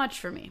little much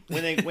for me.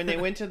 When they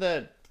went to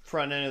the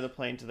front end of the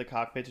plane to the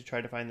cockpit to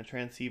try to find the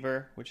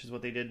transceiver, which is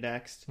what they did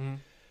next.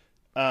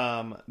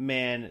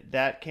 Man,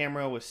 that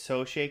camera was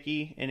so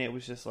shaky, and it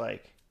was just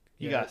like,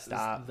 you gotta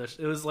stop.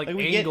 It was like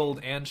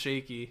angled and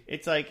shaky.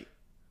 It's like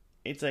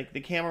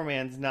the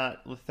cameraman's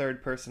not the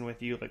third person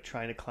with you, like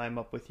trying to climb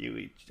up with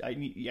you.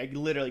 I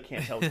literally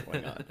can't tell what's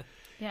going on.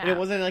 Yeah. And it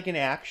wasn't like an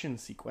action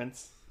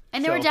sequence.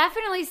 And they were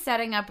definitely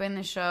setting up in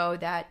the show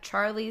that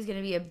Charlie's going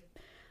to be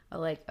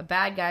a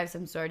bad guy of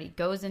some sort. He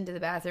goes into the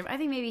bathroom. I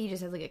think maybe he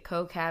just has like a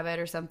coke habit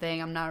or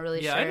something. I'm not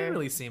really sure. Yeah, I didn't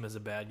really see him as a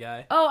bad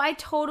guy. Oh, I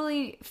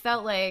totally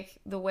felt like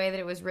the way that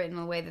it was written,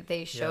 the way that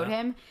they showed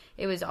him,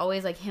 it was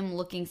always like him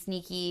looking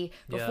sneaky.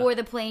 Before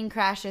the plane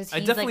crashes,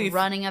 he's like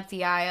running up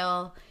the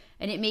aisle.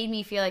 And it made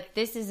me feel like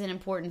this is an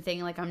important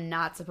thing. Like, I'm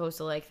not supposed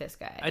to like this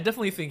guy. I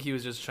definitely think he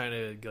was just trying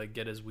to like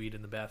get his weed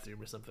in the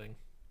bathroom or something.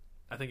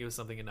 I think it was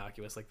something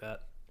innocuous like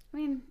that. I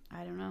mean,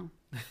 I don't know.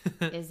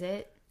 Is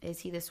it? Is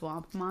he the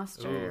swamp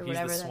monster or He's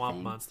whatever? the that swamp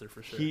thing? monster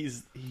for sure.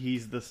 He's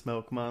the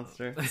smoke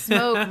monster.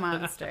 Smoke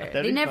monster. That'd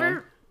They be never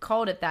fun.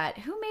 called it that.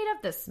 Who made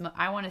up the smoke?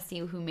 I want to see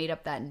who made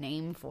up that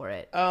name for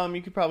it.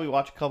 You could probably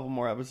watch a couple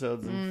more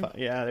episodes. And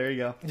yeah, there you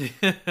go.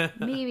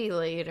 Maybe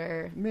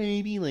later.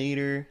 Maybe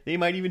later. They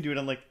might even do it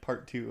on like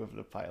part 2 of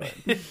the pilot.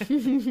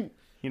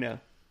 You know.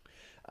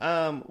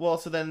 Well,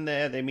 so then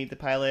they meet the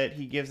pilot.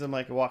 He gives them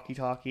like a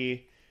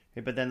walkie-talkie,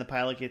 but then the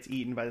pilot gets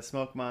eaten by the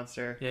smoke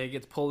monster. Yeah, he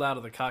gets pulled out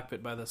of the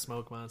cockpit by the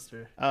smoke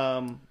monster.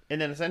 And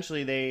then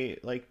essentially they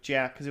like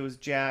Jack, because it was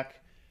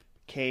Jack,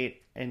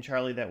 Kate, and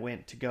Charlie that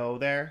went to go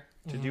there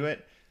to do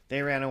it.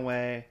 They ran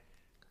away.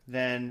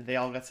 Then they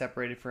all got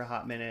separated for a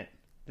hot minute.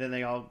 Then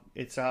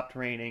it stopped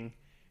raining.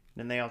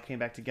 Then they all came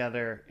back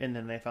together, and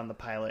then they found the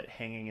pilot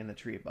hanging in the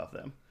tree above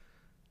them.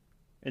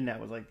 And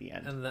that was like the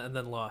end. And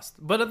then lost.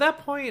 But at that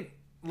point,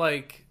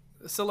 like,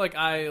 so like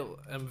I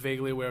am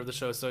vaguely aware of the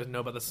show, so I know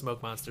about the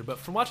smoke monster. But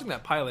from watching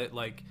that pilot,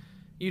 like,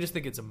 you just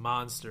think it's a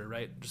monster,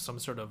 right? Just some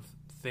sort of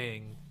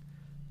thing.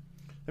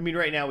 I mean,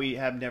 right now we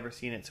have never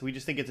seen it, so we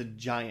just think it's a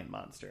giant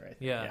monster, I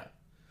think. Yeah.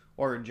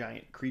 Or a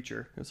giant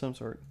creature of some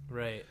sort.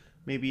 Right.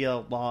 Maybe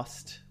a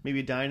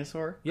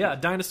dinosaur? Yeah, a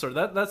dinosaur.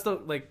 That's the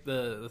thing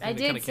I that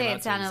did kinda say came it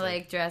out sounded to me.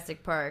 like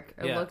Jurassic Park.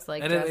 Or looks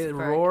like and Jurassic it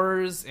Park.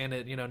 roars and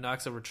it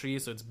knocks over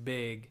trees, so it's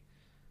big.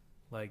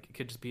 Like, it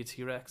could just be a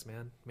T-Rex,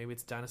 man. Maybe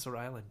it's Dinosaur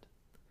Island.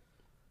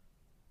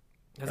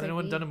 Has Could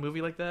anyone be. done a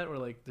movie like that where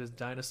like there's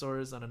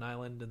dinosaurs on an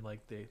island and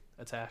like they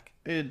attack?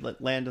 It like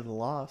Land of the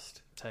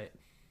Lost. Tight.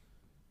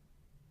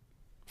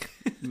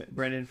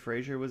 Brendan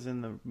Fraser was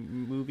in the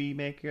movie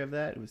maker of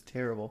that. It was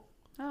terrible.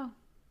 Oh.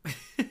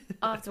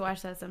 I'll have to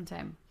watch that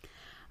sometime.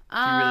 Do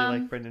you really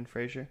like Brendan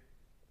Fraser?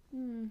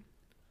 Wasn't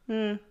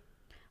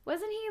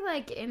he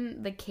like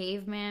in the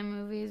Caveman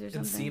movies or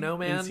something? Encino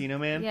Man? Encino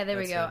Man? Yeah, there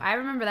we That's go. him. I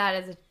remember that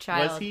as a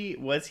child.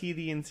 Was he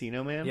the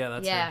Encino Man? Yeah,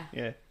 that's yeah,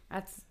 him.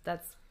 Yeah.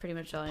 that's pretty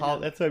much all I know.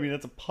 That's a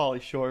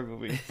Pauly Shore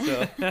movie.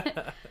 So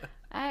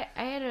I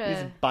had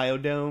he's a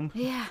Biodome.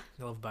 yeah.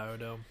 I love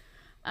Biodome.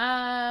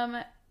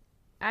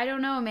 I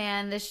don't know,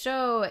 man. The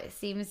show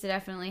seems to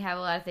definitely have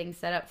a lot of things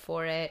set up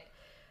for it.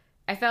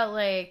 I felt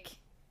like,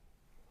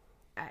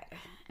 I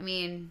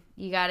mean,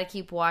 you got to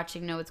keep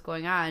watching, know what's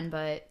going on.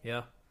 But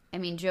Yeah. I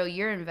mean, Joe,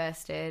 you're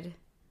invested.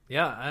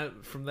 Yeah,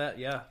 from that,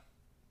 yeah.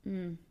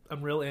 I'm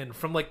real in.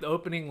 From, like, the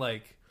opening,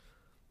 like...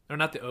 Or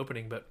not the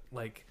opening, but,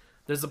 like...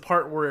 There's a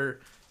part where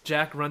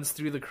Jack runs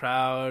through the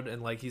crowd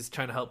and, like, he's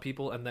trying to help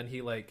people, and then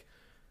he, like,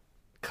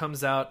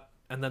 comes out,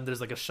 and then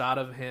there's, like, a shot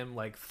of him,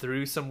 like,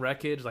 through some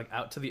wreckage, like,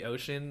 out to the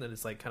ocean, and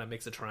it's, like, kind of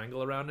makes a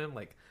triangle around him.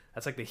 Like,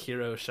 that's, like, the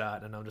hero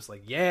shot, and I'm just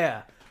like,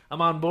 yeah! I'm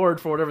on board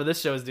for whatever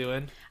this show's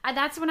doing.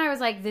 That's when I was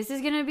like, this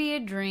is going to be a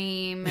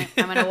dream.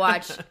 I'm going to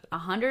watch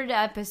 100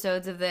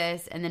 episodes of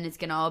this, and then it's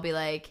going to all be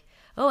like,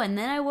 oh, and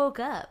then I woke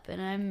up,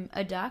 and I'm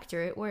a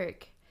doctor at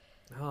work.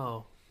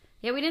 Oh.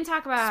 Yeah, we didn't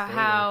talk about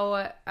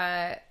Spoiler.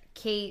 how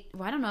Kate...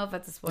 Well, I don't know if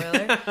that's a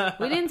spoiler.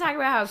 We didn't talk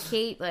about how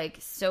Kate, like,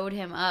 sewed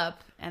him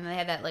up, and they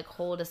had that, like,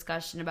 whole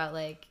discussion about,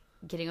 like,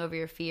 getting over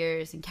your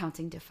fears and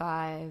counting to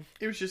 5.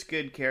 It was just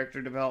good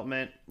character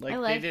development. Like, I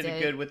they liked did it.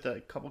 it good with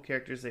the couple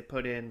characters they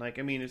put in. Like,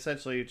 I mean,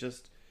 essentially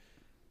just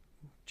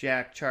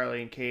Jack,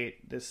 Charlie, and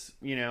Kate.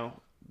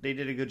 They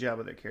did a good job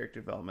with their character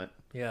development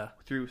Yeah.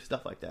 through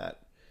stuff like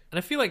that. And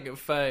I feel like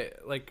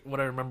what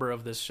I remember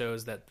of this show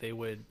is that they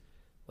would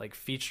like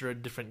feature a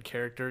different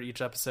character each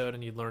episode,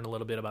 and you'd learn a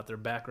little bit about their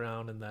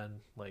background, and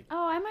then like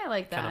Oh, I might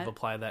like that. kind of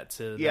apply that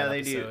to Yeah, that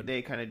they do. episode.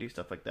 They kind of do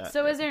stuff like that.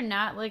 So is there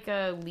not, like,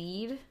 a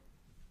lead?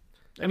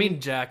 I mean,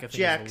 Jack, I think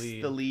Jack's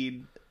is the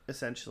lead,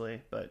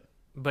 essentially,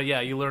 but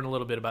yeah, you learn a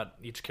little bit about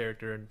each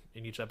character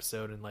in each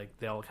episode, and like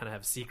they all kind of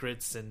have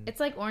secrets, and It's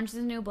like Orange is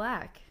the New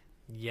Black.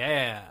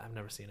 yeah, I've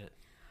never seen it.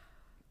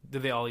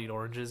 Did they all eat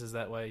oranges? Is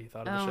that why you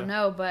thought of the Oh, show?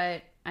 no,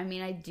 but I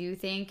mean, I do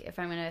think if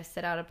I'm going to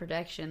set out a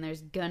prediction,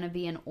 there's going to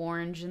be an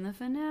orange in the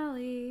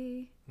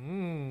finale.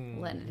 Letting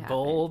it happen.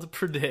 Bold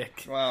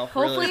predict. Wow.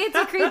 Hopefully it's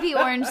a creepy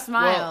orange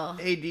smile. Well,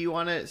 hey, do you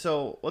want to...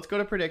 So, let's go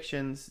to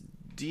predictions.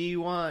 Do you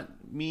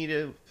want me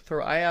to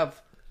throw... I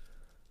have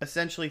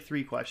essentially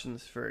 3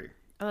 questions for...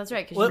 Oh, that's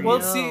right.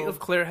 Let's see if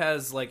Claire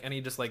has like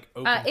any just like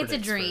open it's a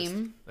predicts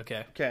dream. first.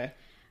 Okay.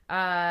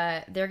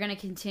 Okay. They're going to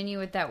continue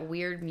with that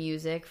weird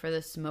music for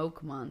the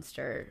smoke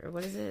monster. Or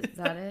what is it? Is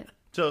that it?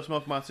 So,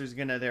 Smoke Monster's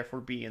going to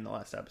therefore be in the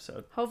last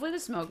episode. Hopefully the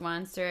smoke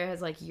monster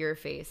has like your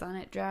face on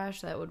it,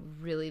 Josh. That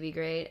would really be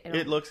great.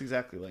 It looks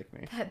exactly like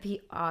me. That'd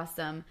be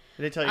awesome.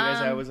 Did I tell you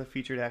guys I was a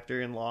featured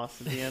actor in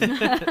Lost at the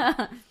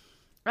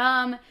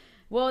end?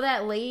 Well,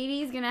 that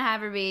lady's gonna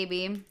have her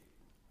baby.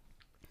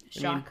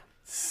 Shock. I mean,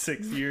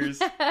 6 years.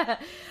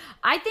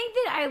 I think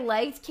that I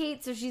liked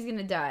Kate, so she's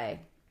gonna die.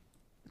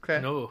 Okay.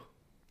 No.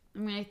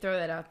 I'm gonna throw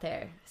that out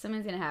there.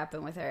 Something's gonna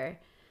happen with her.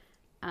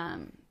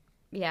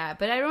 Yeah,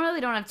 but I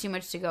don't have too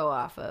much to go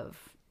off of.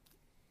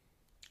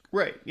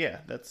 Right. Yeah,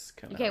 that's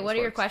kind of Okay, what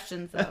are your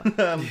questions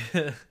though?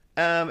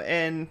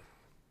 And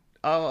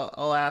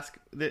I'll ask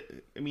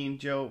that. I mean,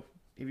 Joe,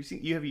 you've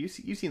seen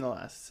the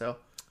last, so.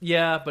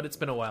 Yeah, but it's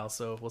been a while,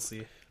 so we'll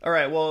see. All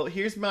right. Well,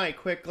 here's my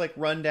quick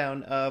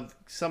rundown of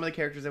some of the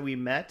characters that we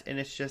met, and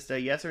it's just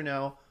a yes or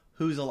no.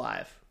 Who's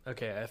alive?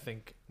 Okay, I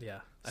think I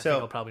So-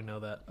 think I'll probably know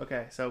that.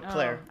 Okay. So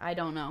Claire, Oh, I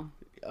don't know.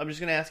 I'm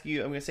just gonna ask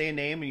you. I'm gonna say a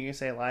name, and you're gonna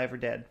say alive or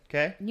dead.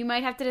 Okay? You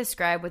might have to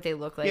describe what they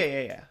look like.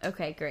 Yeah.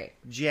 Okay, great.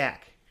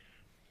 Jack.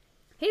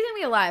 He's gonna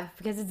be alive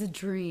because it's a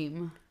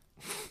dream.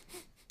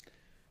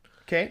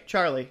 Okay.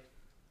 Charlie.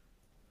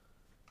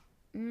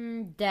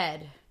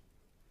 Dead.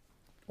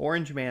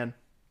 Orange Man.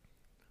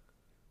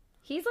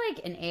 He's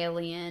like an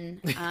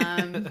alien,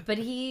 but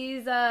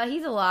he's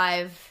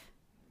alive.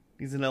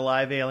 He's an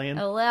alive alien.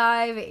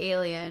 Alive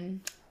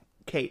alien.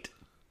 Kate.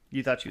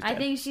 You thought she was dead. I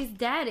think she's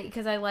dead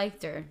because I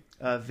liked her.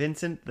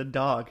 Vincent the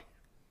dog.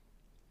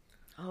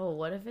 Oh,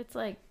 what if it's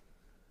like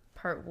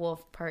part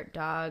wolf, part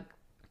dog,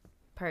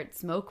 part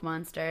smoke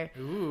monster?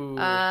 Ooh.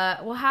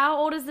 Well, how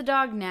old is the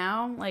dog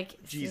now?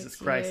 Like Jesus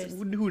 6 Christ. years?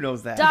 Who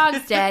knows that?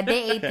 Dog's dead.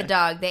 They ate the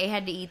dog. They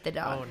had to eat the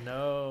dog.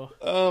 Oh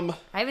no.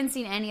 I haven't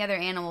seen any other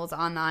animals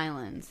on the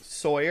islands.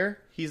 Sawyer.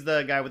 He's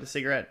the guy with the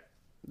cigarette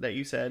that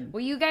you said.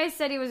 Well, you guys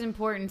said he was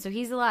important, so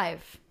he's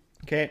alive.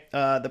 Okay.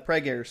 The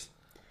Preggers.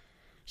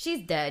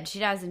 She's dead. She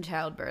dies in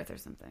childbirth or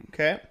something.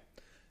 Okay.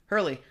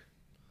 Hurley.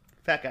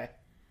 Fat guy.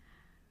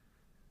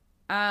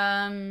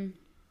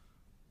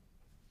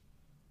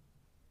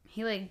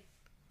 He like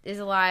is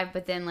alive,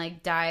 but then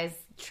like dies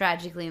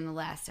tragically in the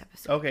last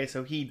episode. Okay,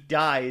 so he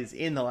dies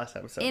in the last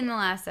episode. In the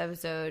last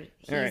episode,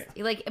 he's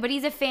Alright. but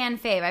he's a fan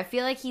fave. I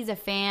feel like he's a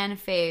fan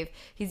fave.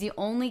 He's the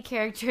only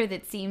character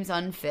that seems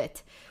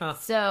unfit. Huh.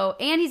 So,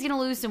 and he's gonna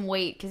lose some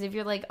weight because if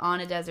you're like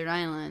on a desert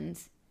island,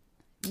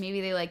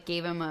 maybe they like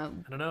gave him a.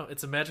 I don't know.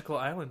 It's a magical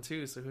island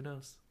too, so who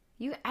knows?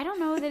 I don't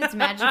know that it's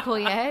magical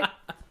yet.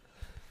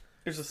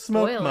 There's a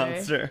smoke Spoiler.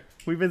 monster.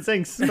 We've been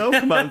saying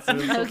smoke monster.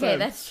 this whole Okay, time.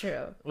 that's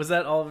true. Was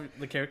that all of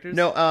the characters?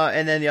 No,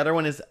 and then the other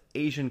one is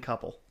Asian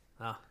couple.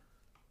 Ah.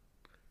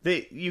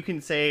 You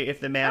can say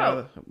if the man Oh,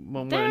 or the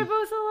woman, They're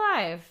both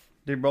alive.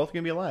 they're both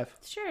gonna be alive.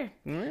 Sure.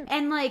 All right.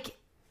 And like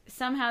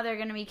somehow they're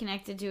gonna be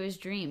connected to his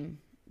dream.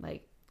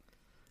 Like,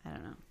 I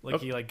don't know.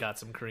 Like he like got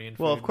some Korean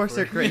food. Well, of course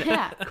they're before- Korean.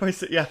 Yeah. Of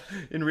course, yeah.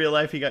 In real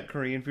life, he got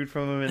Korean food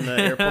from him in the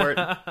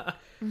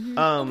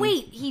airport.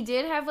 Wait, he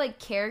did have like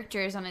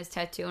characters on his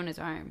tattoo on his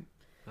arm.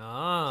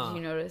 Ah. Did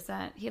you notice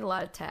that? He had a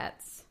lot of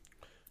tats.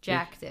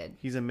 Jack did.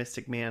 He's a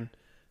mystic man.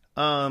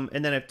 And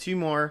then I have 2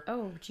 more.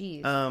 Oh,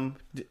 geez.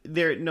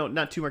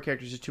 Not 2 more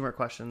characters, just 2 more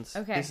questions.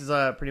 Okay. This is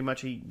pretty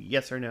much a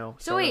yes or no.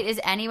 so wait, is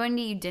anyone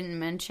you didn't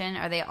mention?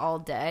 Are they all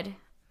dead?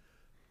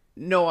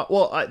 No,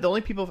 well, the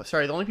only people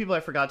I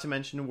forgot to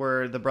mention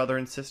were the brother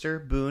and sister,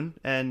 Boone,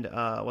 and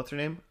what's her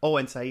name? Oh,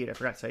 and Saeed. I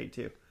forgot Saeed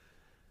too.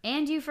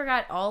 And you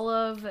forgot all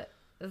of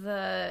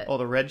the Oh,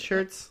 the red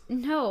shirts.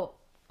 no,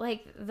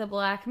 like the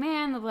black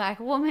man, the black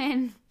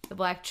woman, the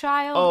black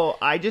child. Oh,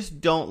 I just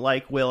don't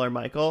like Will or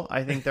Michael.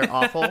 I think they're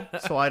awful,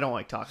 so I don't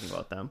like talking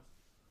about them.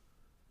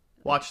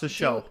 Watch the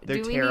show.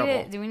 They're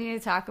terrible. Do we need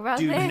to talk about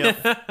Dude, this?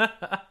 no.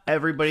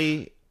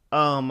 Everybody,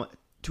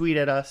 tweet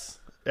at us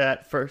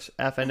at First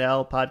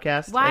FNL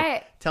podcast. Why-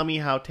 and tell me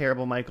how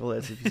terrible Michael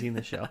is if you've seen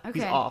the show.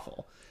 He's Okay.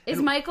 awful. Is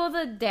Michael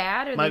the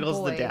dad or Michael's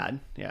the boy? the dad,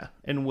 yeah,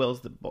 and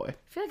Will's the boy. I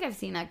feel like I've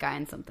seen that guy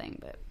in something,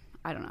 but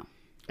I don't know.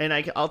 And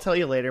I'll tell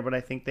you later, but I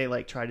think they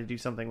like tried to do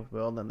something with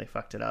Will, and then they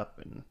fucked it up.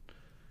 And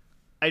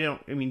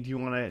do you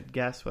want to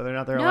guess whether or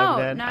not they're alive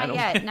or dead? I not don't-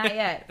 yet, not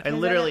yet. I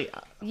literally,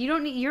 You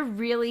don't need. You're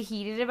really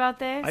heated about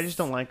this. I just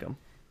don't like him.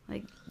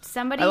 like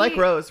somebody. I like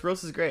Rose.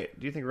 Rose is great.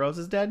 Do you think Rose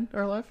is dead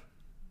or alive?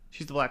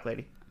 She's the black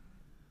lady.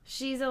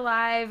 She's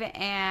alive,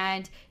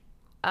 and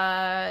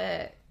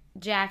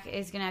Jack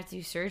is gonna have to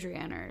do surgery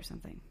on her or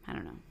something. I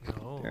don't know.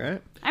 Oh. All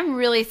right. I'm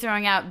really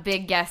throwing out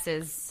big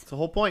guesses. It's the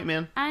whole point,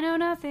 man. I know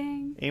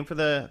nothing. Aim for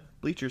the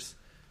bleachers.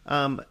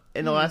 In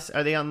the last,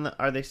 are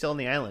they still on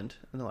the island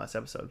in the last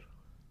episode?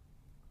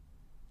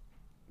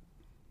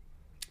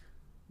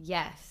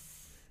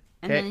 Yes.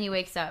 And Okay. then he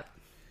wakes up.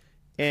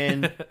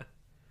 And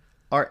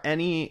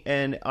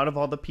and out of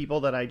all the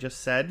people that I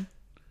just said,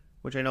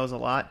 which I know is a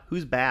lot,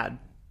 who's bad?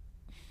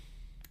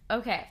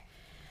 Okay.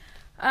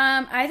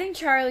 I think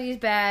Charlie's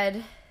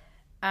bad.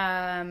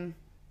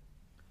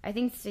 I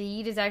think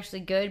Saeed is actually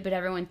good, but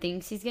everyone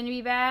thinks he's going to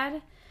be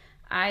bad.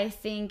 I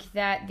think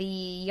that the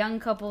young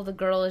couple, the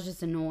girl, is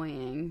just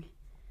annoying.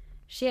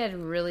 She had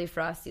really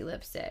frosty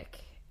lipstick.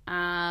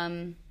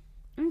 I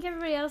think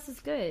everybody else is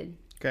good.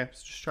 Okay,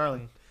 it's just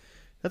Charlie.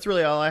 That's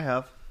really all I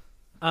have.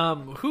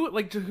 Who's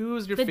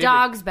your The favorite?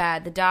 dog's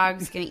bad. The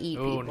dog's going to eat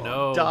Oh people.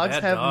 no, Dogs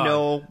bad have dog.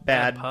 no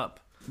bad pup.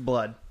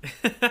 blood.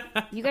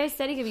 You guys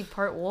said he could be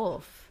part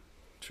wolf.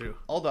 True.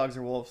 All dogs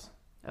are wolves.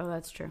 Oh,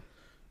 that's true.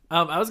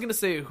 I was gonna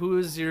say, who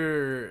is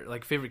your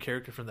favorite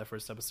character from that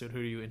first episode? Who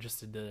are you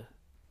interested to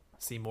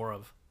see more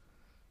of?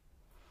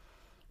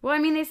 Well, I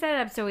mean, they set it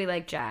up so we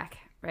like Jack,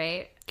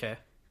 right? Okay.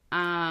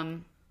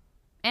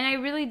 And I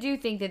really do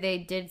think that they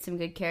did some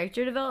good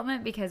character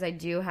development because I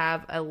do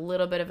have a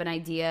little bit of an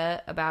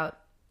idea about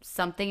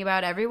something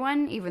about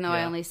everyone, even though I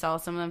Yeah. only saw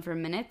some of them for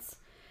minutes.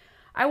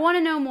 I want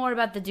to know more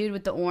about the dude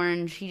with the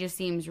orange. He just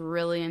seems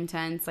really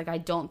intense. Like, I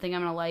don't think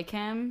I'm going to like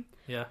him.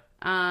 Yeah.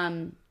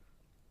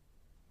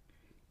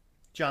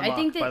 John I Locke,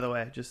 think that- by the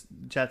way.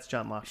 That's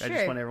John Locke. I just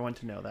Sure. want everyone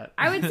to know that.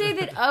 I would say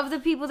that of the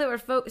people that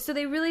were so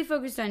they really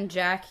focused on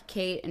Jack,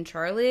 Kate, and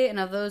Charlie. And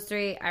of those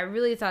three, I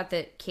really thought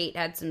that Kate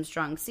had some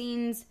strong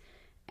scenes.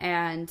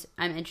 And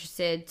I'm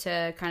interested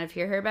to kind of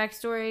hear her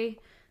backstory.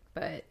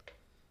 But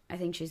I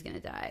think she's going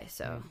to die.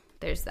 So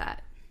there's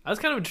that. I was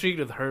kind of intrigued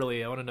with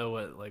Hurley. I want to know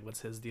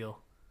what's his deal.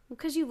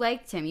 Because you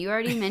liked him. You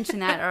already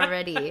mentioned that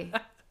already.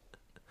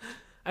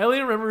 I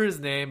only remember his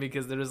name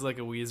because there was a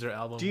Weezer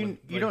album. Do you with,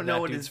 you don't know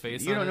that what dude's his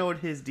face you on don't it. know what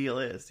his deal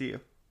is, do you?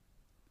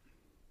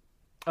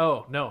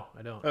 Oh no,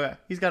 I don't. Okay,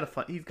 he's got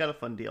a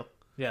fun deal.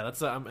 Yeah,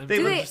 that's I'm Do they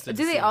interested.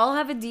 to do they see. all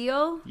have a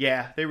deal?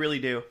 Yeah, they really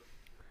do.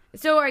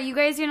 So are you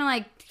guys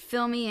gonna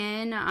fill me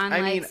in on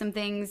I mean, some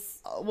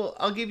things? Well,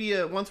 I'll give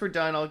you once we're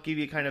done. I'll give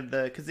you kind of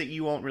because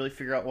you won't really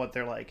figure out what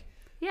their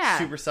Yeah.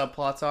 super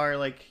subplots are,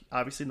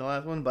 obviously in the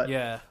last one. But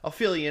Yeah, I'll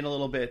fill you in a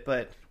little bit.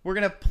 But we're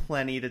gonna have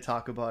plenty to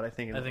talk about. I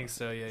think. I think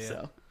so. Yeah, yeah.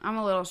 So I'm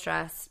a little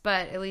stressed,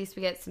 but at least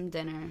we get some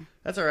dinner.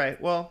 that's all right.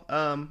 Well,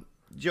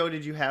 Joe,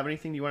 did you have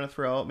anything you want to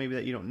throw out? Maybe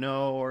that you don't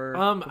know, or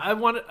I'm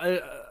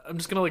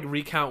just gonna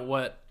recount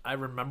what I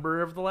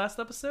remember of the last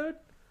episode.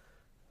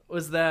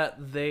 Was that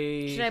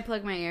they? Should I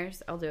plug my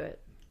ears? I'll do it.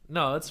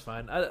 No, that's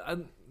fine.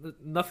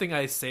 Nothing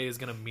I say is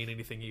gonna mean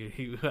anything.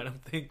 You I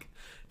don't think.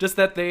 Just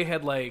that they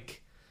had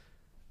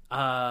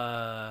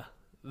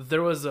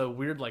there was a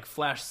weird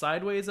flash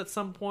sideways at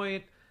some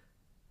point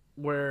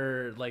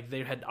where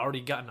they had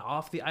already gotten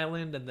off the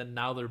island and then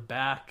now they're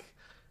back,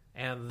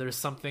 and there's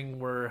something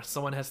where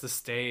someone has to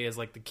stay as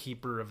the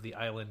keeper of the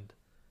island,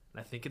 and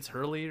I think it's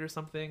Hurley or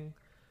something.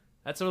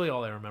 That's really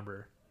all I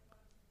remember.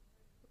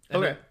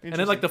 And Okay, then,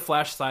 and then the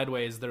flash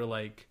sideways, they're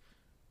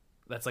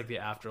that's the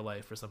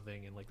afterlife or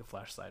something, and the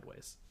flash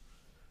sideways.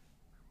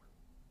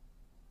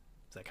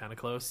 Is that kind of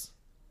close?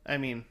 I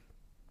mean,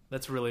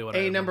 That's really what I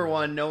remember. number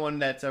one, no one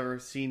that's ever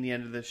seen the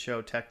end of this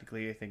show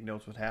technically, I think,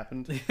 knows what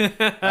happened.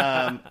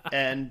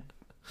 And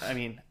I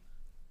mean,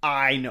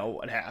 I know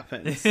what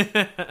happens,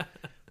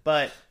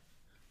 but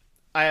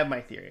I have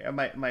my theory,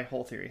 my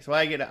whole theory. So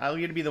I'll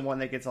get to be the one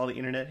that gets all the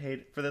internet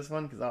hate for this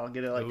one because I'll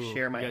get to Ooh,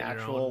 share my you got your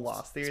actual own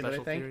Lost theory that I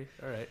special think. theory?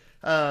 All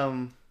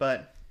right.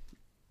 But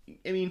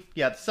I mean,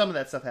 yeah, some of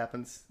that stuff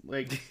happens,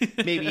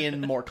 maybe in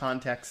more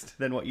context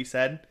than what you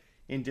said,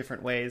 in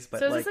different ways. But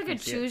So is this you a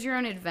see it. choose your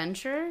own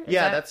adventure? Is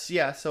Yeah, that-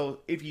 So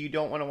if you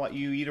don't want to watch,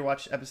 you either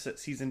watch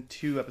season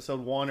 2, episode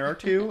 1 or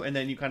 2, and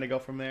then you kind of go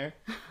from there.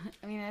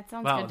 I mean, that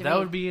sounds Wow, good to that me.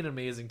 would be an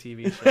amazing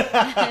TV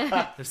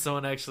show. If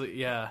someone actually,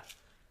 yeah.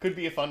 Could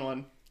be a fun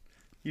one.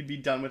 You'd be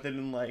done with it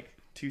in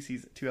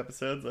 2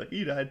 episodes.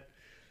 You died.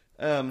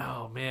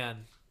 Oh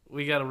man,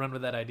 we got to run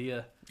with that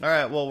idea. All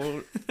right.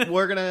 Well,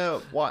 we're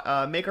gonna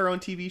make our own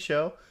TV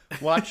show.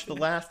 Watch the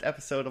last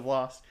episode of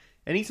Lost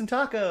and eat some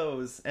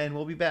tacos, and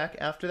we'll be back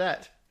after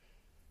that.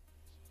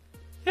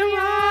 Here we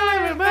are,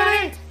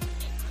 everybody.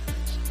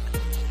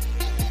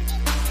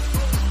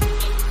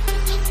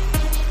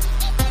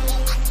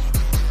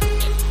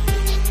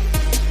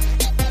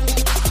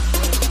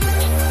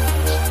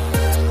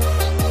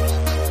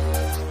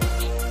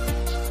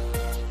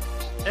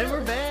 And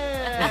we're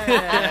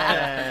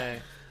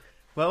back.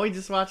 Well, we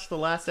just watched the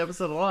last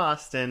episode of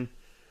Lost, and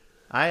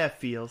I have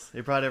feels.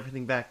 It brought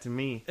everything back to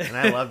me, and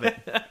I love it.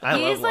 I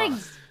He love is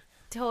Lost.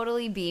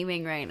 totally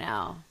beaming right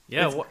now.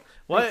 Yeah.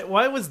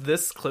 Why was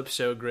this clip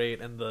show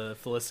great and the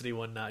Felicity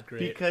one not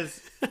great?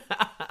 Because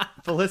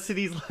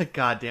Felicity's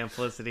goddamn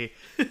Felicity.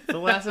 The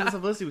last episode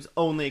of Felicity was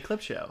only a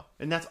clip show,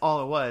 and that's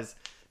all it was.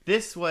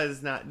 This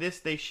was not.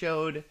 They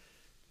showed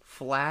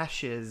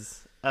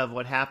flashes of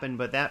what happened,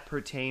 but that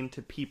pertained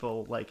to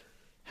people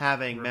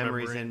having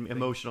memories and Remembering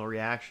emotional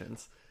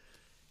reactions.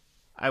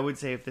 I would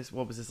say if this,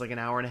 what was this, an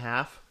hour and a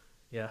half?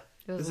 Yeah.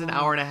 It was This is an long.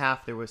 hour and a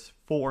half. There was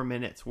 4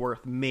 minutes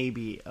worth,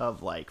 maybe,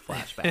 of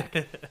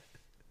flashback.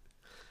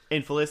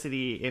 in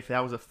Felicity, if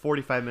that was a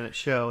 45-minute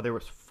show, there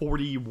was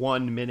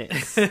 41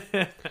 minutes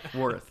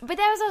worth. But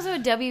that was also a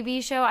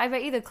WB show. I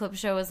bet you the clip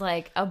show was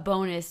like a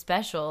bonus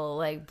special,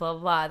 like blah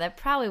blah. That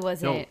probably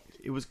wasn't. No,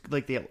 it was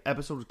like the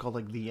episode was called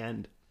like The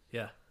End.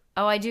 Yeah.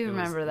 Oh, I do It was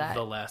remember that.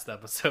 the last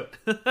episode.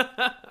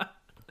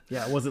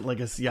 Yeah, it wasn't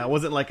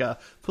like a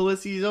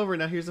Felicity's over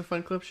now. Here's a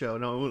fun clip show.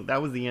 No,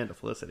 that was the end of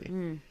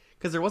Felicity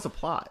because there was a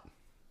plot.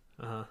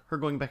 Uh-huh. Her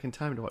going back in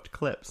time to watch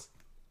clips.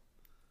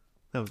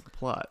 That was the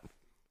plot.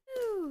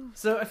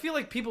 So I feel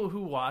like people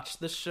who watched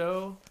the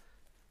show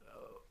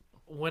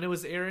when it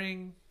was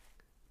airing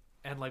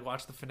and like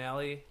watched the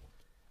finale,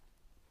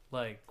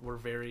 like were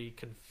very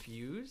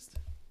confused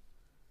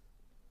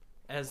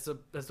as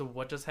to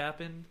what just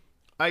happened.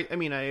 I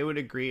mean, I would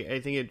agree. I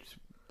think it's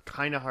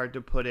kind of hard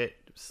to put it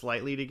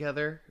slightly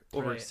together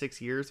over Right.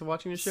 6 years of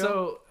watching the show.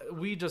 So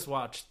we just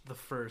watched the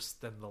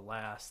first and the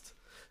last.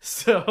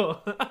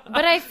 So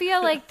But I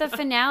feel like the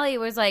finale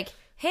was like,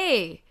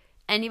 hey,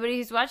 anybody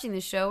who's watching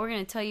the show, we're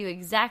going to tell you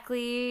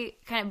exactly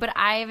but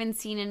I haven't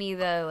seen any of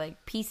the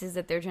like pieces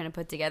that they're trying to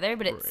put together,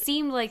 but it Right.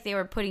 seemed like they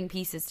were putting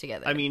pieces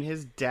together. I mean,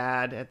 his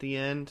dad at the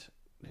end,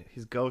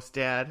 his ghost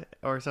dad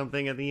or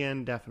something at the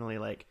end, definitely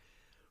like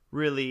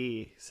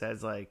really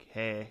says like,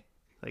 hey,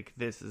 like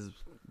this is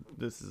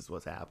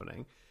what's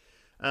happening.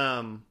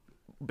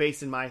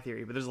 Based in my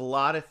theory, but there's a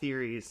lot of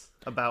theories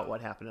about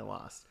what happened in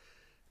Lost.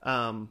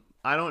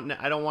 I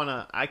don't want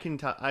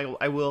to.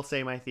 I will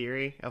say my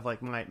theory of like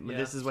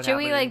this is what should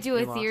happened. we like do a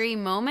in Lost. theory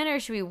moment, or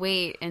should we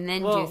wait and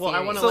then do Well, theory? I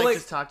want to So, like like-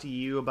 just talk to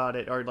you about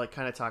it, or like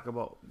kind of talk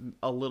about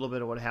a little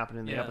bit of what happened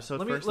in the episode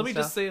Let me first. let me and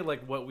just stuff. say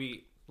like what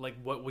we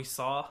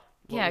saw.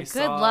 Yeah,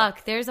 good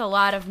luck. There's a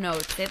lot of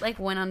notes. It like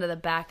went onto the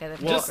back of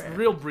the Just paper.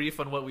 real brief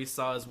on what we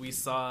saw is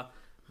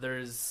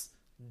there's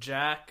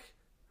Jack,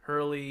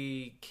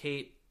 Hurley,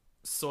 Kate,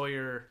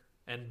 Sawyer,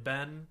 and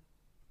Ben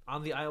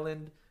on the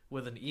island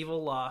with an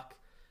evil Locke,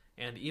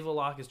 and evil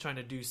Locke is trying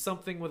to do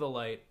something with a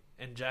light,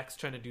 and Jack's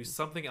trying to do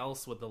something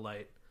else with the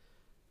light.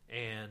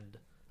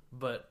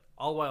 But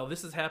all while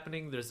this is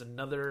happening, there's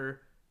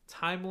another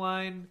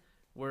timeline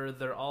where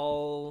they're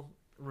all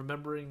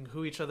remembering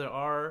who each other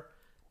are,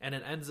 and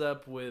it ends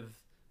up with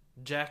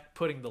Jack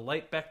putting the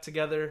light back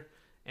together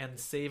and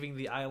saving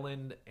the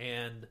island,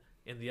 and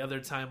in the other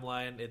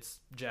timeline it's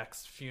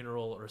Jack's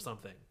funeral or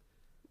something.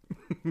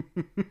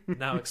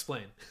 Now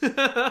explain.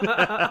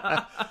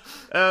 That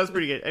was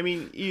pretty good. I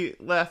mean, you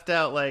left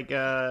out like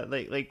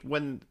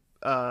when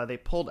they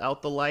pulled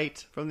out the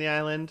light from the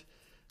island.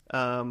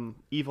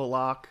 Evil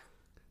Locke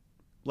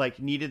like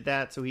needed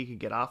that so he could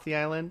get off the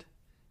island.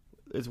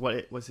 Is what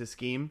it was his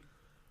scheme.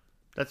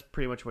 That's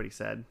pretty much what he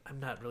said. I'm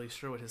not really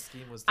sure what his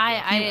scheme was.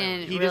 I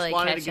didn't He really just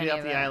wanted to catch get any off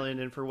of the that. island,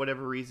 and for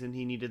whatever reason,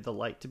 he needed the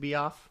light to be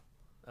off.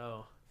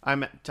 Oh,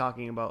 I'm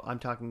talking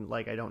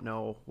like I don't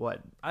know what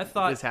I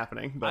thought is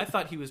happening. But I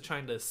thought he was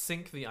trying to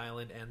sink the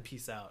island and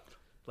peace out.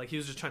 Like he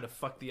was just trying to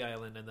fuck the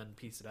island and then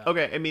piece it out.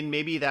 okay, I mean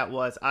maybe that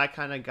was. I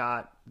kind of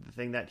got the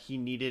thing that he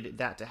needed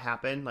that to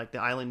happen. Like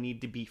the island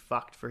need to be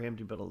fucked for him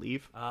to be able to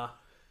leave, kind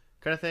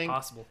of thing.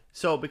 Possible.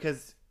 So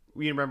because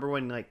we remember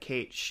when like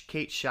Kate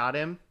shot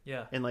him,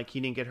 Yeah. and like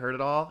he didn't get hurt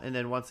at all, and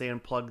then once they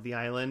unplugged the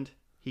island,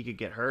 he could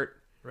get hurt.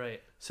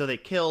 Right. So they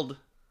killed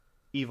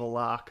Evil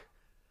Locke,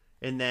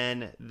 and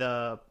then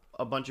a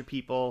bunch of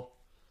people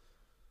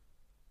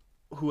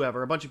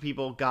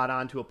got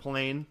onto a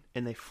plane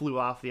and they flew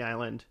off the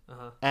island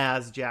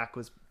as Jack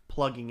was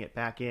plugging it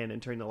back in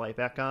and turning the light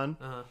back on.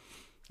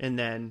 And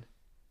then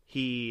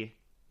he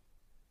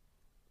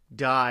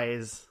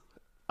dies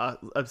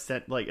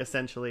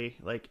essentially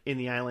like in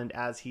the island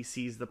as he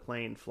sees the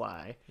plane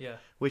fly. Yeah.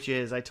 Which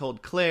is, I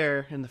told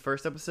Claire in the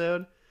first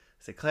episode, I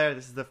said, Claire,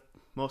 this is the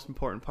most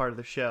important part of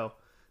the show.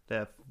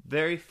 The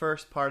very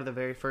first part of the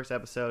very first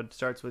episode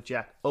starts with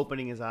Jack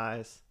opening his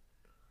eyes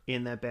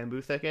in that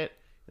bamboo thicket,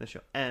 and the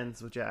show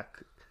ends with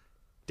Jack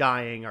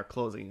dying or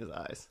closing his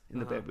eyes in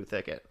the bamboo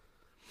thicket.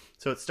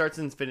 So it starts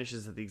and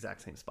finishes at the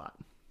exact same spot.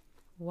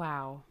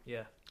 Wow.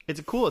 Yeah.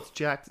 It's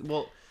Jack.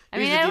 Well, I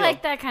here's mean, the I deal.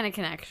 like that kind of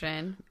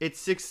connection. It's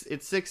six.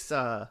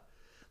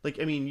 Like,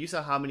 I mean, you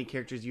saw how many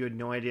characters you had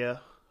no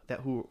idea that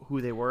who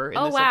they were. In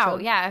Oh this wow,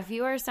 episode? yeah. If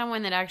you are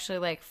someone that actually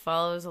like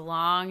follows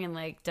along and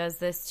like does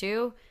this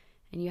too,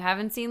 and you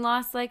haven't seen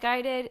Lost like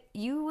I did,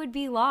 you would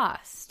be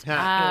lost.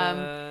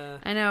 I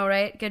know,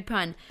 right? Good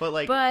pun.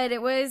 But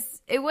it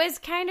was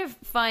kind of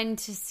fun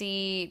to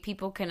see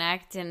people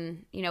connect,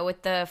 and you know,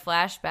 with the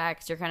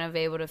flashbacks, you're kind of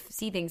able to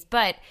see things.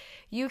 But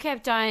you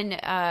kept on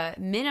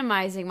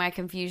minimizing my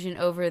confusion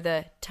over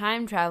the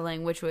time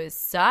traveling, which was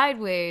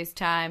sideways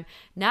time,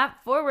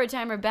 not forward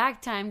time or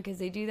back time, because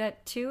they do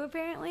that too,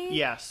 apparently.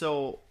 Yeah,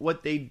 so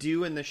what they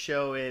do in the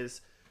show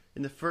is,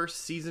 in the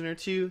first season or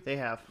two, they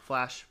have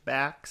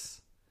flashbacks,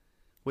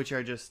 which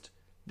are just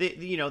they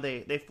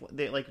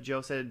like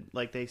Joe said,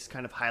 like they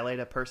kind of highlight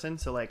a person.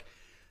 So like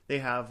they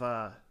have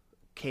a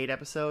Kate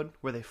episode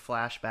where they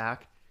flash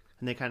back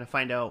and they kind of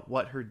find out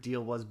what her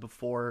deal was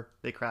before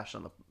they crashed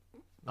on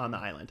the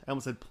island. I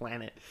almost said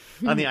planet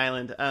on the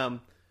island.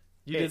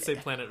 You did say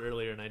planet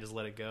earlier, and I just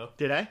let it go.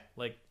 Did I?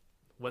 Like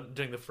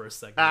during the first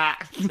segment.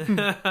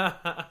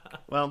 Ah.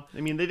 Well,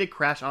 I mean, they did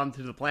crash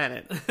onto the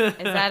planet. Is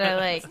that a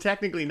like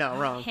Technically not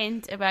wrong.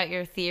 hint about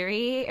your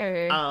theory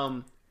or?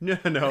 No.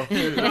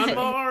 On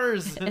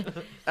Mars.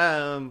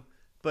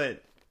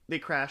 But they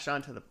crashed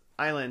onto the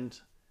island,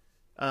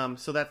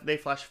 so that they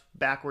flash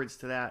backwards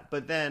to that.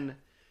 But then,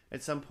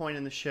 at some point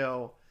in the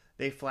show,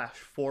 they flash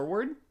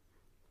forward,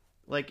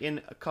 like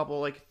in a couple,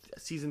 like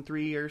season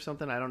 3 or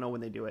something. I don't know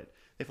when they do it.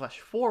 They flash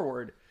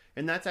forward,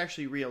 and that's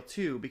actually real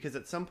too, because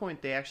at some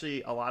point they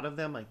actually, a lot of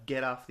them like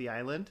get off the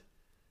island,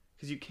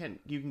 because you can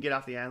get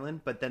off the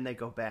island, but then they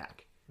go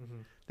back.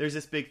 Mm-hmm. There's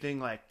this big thing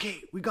like,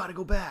 Kate, we got to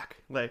go back.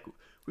 Like,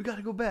 we got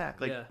to go back.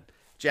 Like, yeah.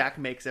 Jack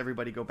makes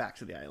everybody go back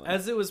to the island.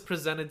 As it was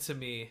presented to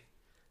me,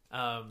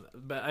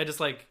 but I just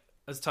like,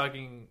 I was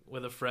talking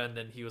with a friend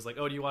and he was like,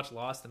 oh, do you watch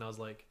Lost? And I was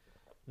like,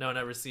 no, I've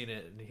never seen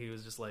it. And he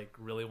was just like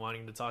really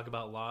wanting to talk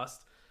about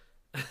Lost.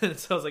 And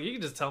so I was like, you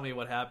can just tell me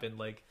what happened.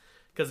 Like,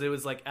 because it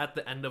was like at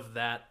the end of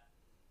that,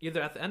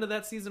 either at the end of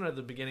that season or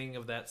the beginning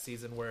of that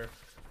season where,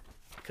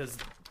 because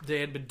they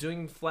had been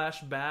doing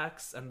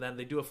flashbacks and then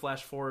they do a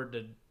flash forward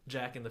to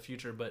Jack in the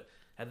future, but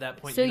at that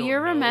point, so you don't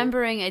you're know.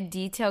 remembering a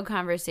detailed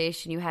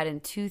conversation you had in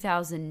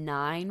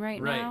 2009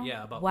 right now? Right,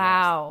 yeah. About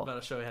wow. Lost, about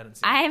a show I hadn't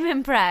seen. I'm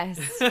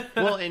impressed.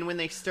 Well, and when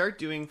they start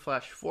doing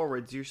flash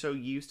forwards, you're so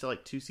used to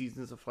like 2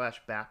 seasons of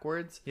flash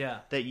backwards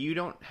that you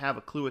don't have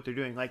a clue what they're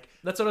doing. Like,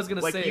 that's what I was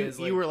going to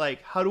say. You were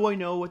like, how do I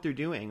know what they're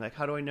doing? Like,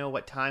 how do I know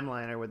what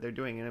timeline or what they're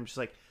doing? And I'm just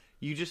like,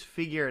 you just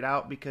figure it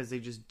out because they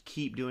just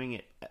keep doing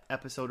it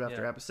episode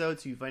after episode.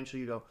 So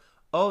eventually you go,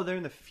 oh, they're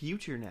in the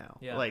future now.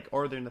 Yeah. Like,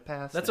 or they're in the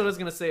past. That's now. what I was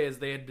going to say is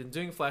they had been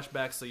doing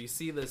flashbacks. So you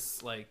see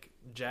this like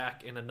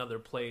Jack in another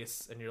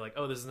place and you're like,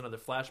 oh, this is another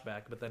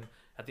flashback. But then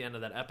at the end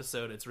of that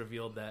episode, it's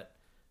revealed that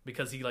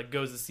because he like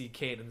goes to see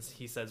Kate and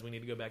he says, we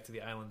need to go back to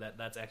the island,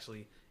 that's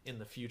actually in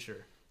the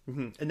future.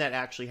 Mm-hmm. And that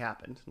actually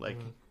happened. Like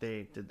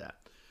they did that.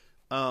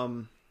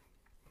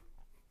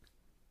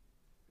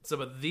 So,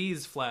 but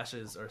these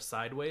flashes are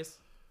sideways.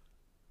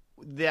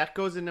 That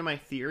goes into my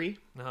theory,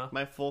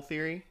 my full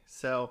theory.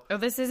 So, oh,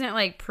 this isn't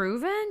like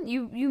proven.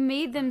 You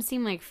made them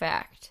seem like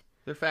fact.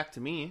 They're fact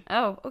to me.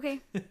 Oh, okay.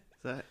 Is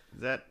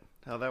that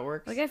how that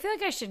works? Like, I feel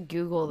like I should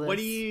Google this. What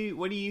do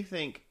you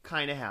think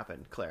kind of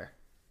happened, Claire?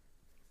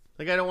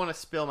 Like, I don't want to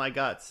spill my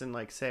guts and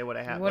like say what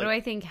I have. What do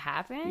I think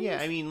happened? Yeah,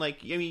 I mean,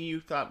 you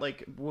thought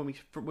like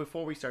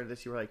before we started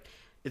this, you were like,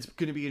 it's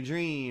gonna be a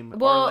dream.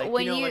 Well, or like,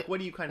 when like,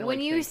 what do you kind of when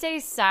like you think? say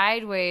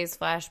sideways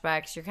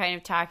flashbacks, you're kind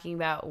of talking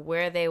about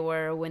where they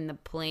were when the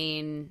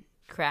plane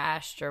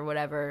crashed or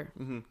whatever.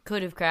 Mm-hmm.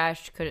 Could have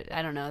crashed.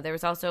 I don't know. There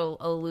was also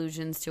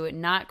allusions to it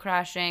not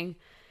crashing.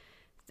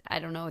 I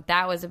don't know what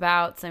that was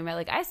about. Something about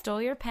like, I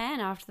stole your pen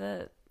off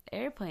the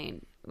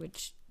airplane,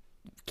 which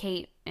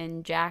Kate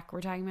and Jack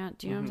were talking about.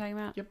 Do you know what I'm talking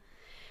about? Yep.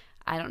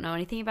 I don't know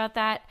anything about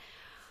that.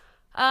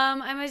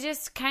 I'm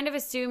just kind of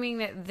assuming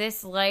that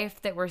this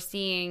life that we're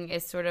seeing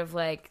is sort of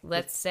like,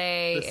 let's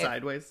say...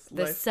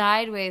 The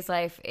sideways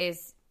life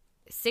is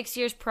 6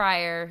 years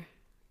prior,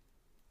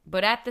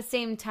 but at the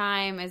same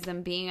time as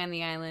them being on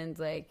the island,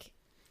 like...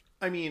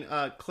 I mean,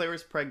 Claire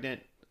is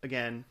pregnant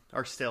again,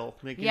 or still.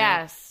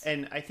 Yes.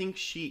 And I think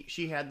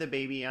she had the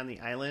baby on the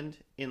island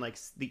in, like,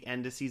 the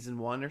end of season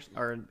 1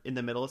 or in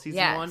the middle of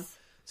season 1.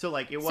 So,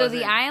 like, it wasn't... So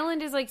the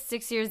island is, like,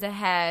 6 years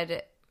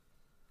ahead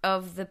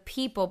of the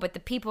people, but the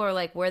people are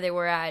like where they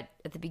were at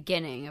the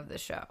beginning of the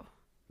show.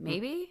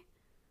 Maybe?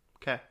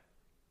 Okay.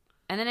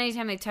 And then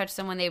anytime they touch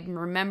someone, they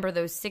remember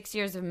those 6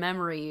 years of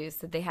memories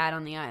that they had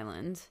on the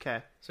island.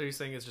 Okay. So you're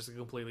saying it's just a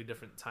completely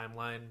different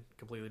timeline,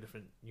 completely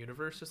different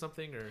universe or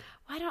something? Or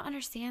well, I don't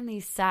understand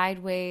these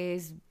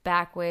sideways,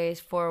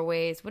 backways,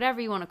 fourways, whatever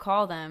you want to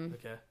call them.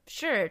 Okay.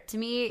 Sure. To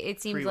me,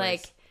 it seems Freeways.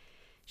 like...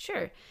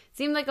 Sure. It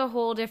seemed like a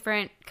whole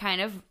different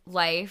kind of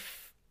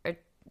life or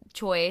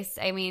choice.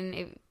 I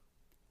mean...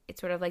 It's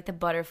sort of like the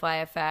butterfly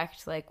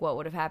effect, like what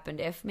would have happened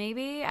if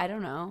maybe, I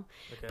don't know.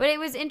 Okay. But it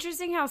was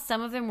interesting how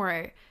some of them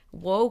were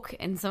woke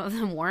and some of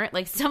them weren't.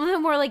 Like some of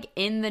them were like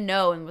in the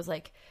know and was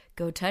like,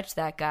 go touch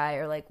that guy,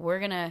 or like, we're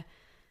going to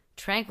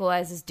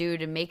tranquilize this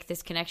dude and make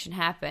this connection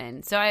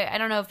happen. So I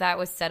don't know if that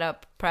was set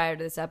up prior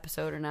to this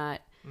episode or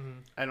not. Mm-hmm.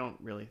 I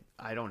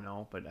don't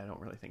know, but I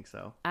don't really think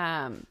so.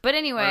 But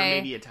anyway.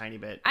 Or maybe a tiny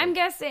bit. I'm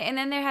guessing. And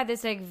then they had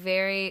this like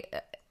very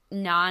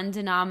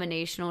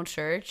non-denominational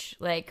church.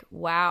 Like,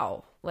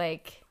 wow.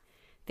 Like,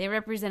 they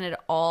represented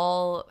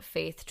all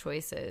faith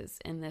choices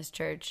in this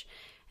church.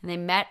 And they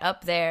met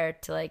up there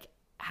to, like,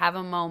 have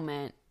a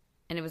moment.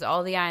 And it was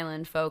all the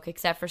island folk,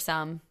 except for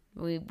some.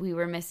 We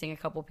were missing a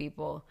couple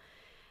people.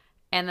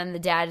 And then the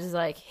dad is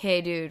like,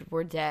 hey, dude,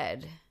 we're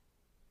dead.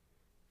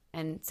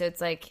 And so it's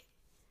like,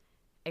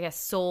 I guess,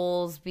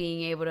 souls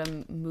being able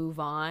to move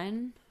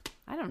on.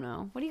 I don't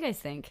know. What do you guys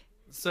think?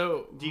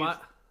 So,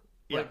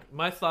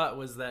 my thought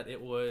was that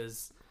it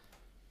was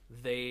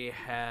they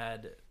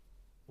had...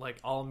 like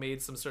all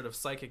made some sort of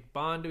psychic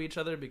bond to each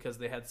other because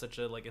they had such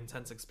a like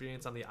intense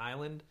experience on the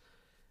island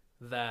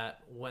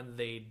that when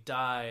they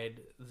died,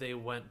 they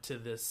went to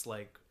this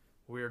like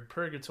weird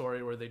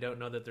purgatory where they don't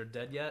know that they're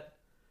dead yet.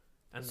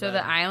 And So then,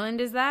 the island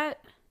is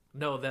that?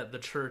 No, that the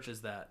church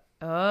is that.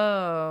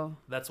 Oh.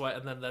 That's why,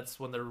 and then that's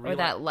when they're Or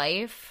that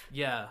life?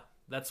 Yeah,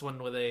 that's when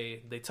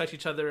they touch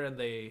each other and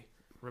they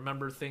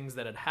remember things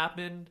that had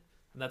happened,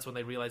 and that's when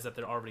they realize that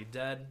they're already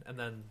dead. And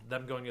then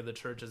them going to the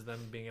church is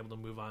them being able to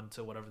move on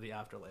to whatever the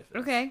afterlife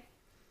is. Okay.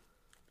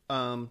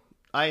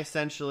 I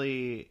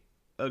essentially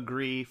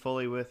agree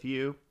fully with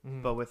you,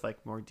 but with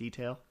like more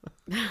detail.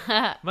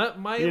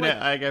 My You know, like,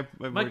 I got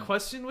my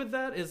question with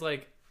that is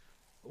like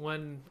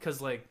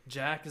because like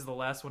Jack is the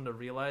last one to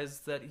realize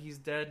that he's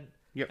dead.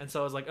 Yep. And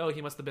so I was like, oh,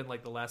 he must have been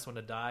like the last one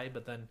to die,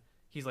 but then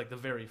he's like the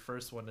very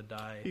first one to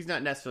die. He's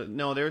not necessarily.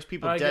 No, there was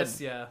people I dead.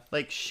 guess, yeah.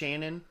 Like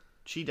Shannon,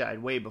 she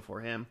died way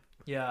before him.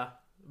 Yeah.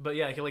 But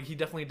yeah, he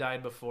definitely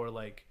died before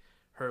like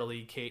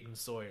Hurley, Kate, and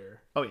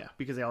Sawyer. Oh yeah,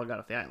 because they all got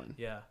off the island.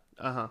 Yeah.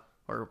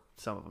 Or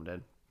some of them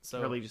did. So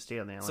Hurley just stayed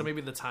on the island. So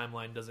maybe the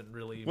timeline doesn't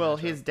really Well,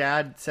 match his up.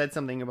 dad said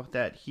something about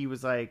that. He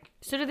was like,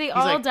 So did they He's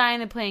all like- die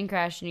in the plane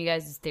crash in you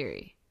guys'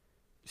 theory?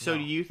 "So No.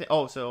 do you think?"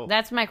 Oh, so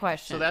That's my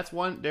question. so that's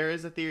one. There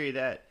is a theory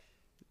that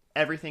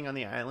everything on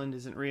the island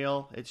isn't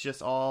real. It's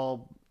just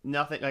all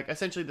nothing. Like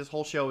essentially, this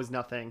whole show is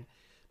nothing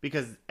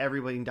because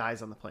everybody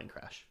dies on the plane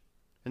crash,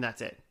 and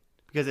that's it.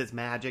 Because it's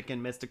magic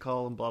and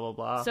mystical and blah blah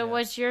blah. So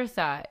what's your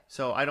thought?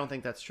 So I don't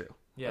think that's true.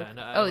 Yeah. And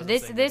I Oh, wasn't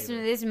this saying this that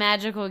either. this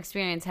magical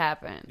experience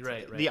happened.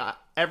 Right. The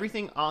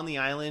everything on the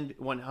island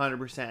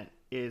 100%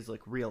 is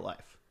like real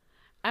life.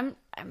 I'm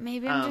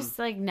just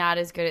like not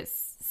as good at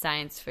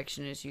science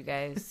fiction as you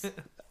guys.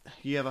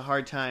 You have a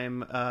hard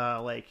time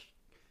like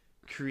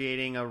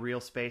creating a real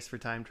space for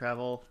time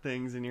travel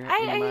things in your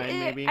mind,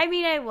 maybe. I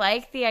mean, I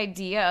like the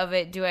idea of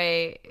it. Do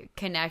I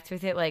connect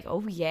with it? Like,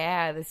 oh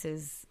yeah, this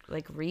is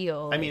like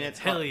real. I mean, it's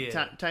Hell yeah.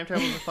 time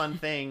travel is a fun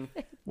thing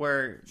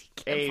where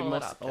pull it a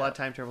off, lot of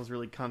time travel is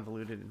really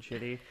convoluted and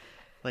shitty.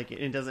 Like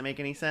it doesn't make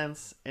any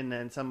sense, and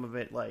then some of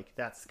it, like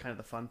that's kind of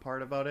the fun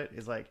part about it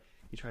is like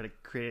you try to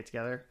create it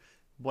together.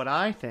 What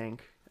I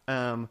think,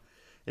 and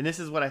this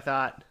is what I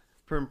thought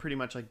from pretty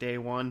much like day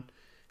one,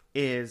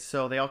 is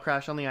so they all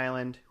crash on the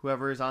island.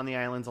 Whoever is on the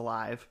island's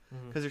alive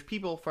because there's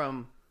people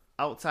from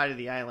outside of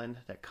the island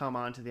that come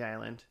onto the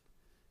island,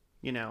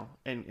 you know,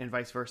 and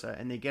vice versa,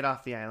 and they get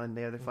off the island.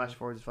 They either flash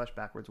forwards, flash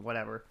backwards,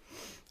 whatever.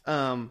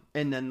 And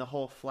then the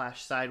whole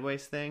flash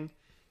sideways thing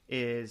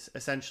is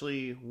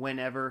essentially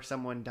whenever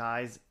someone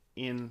dies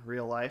in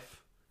real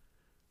life.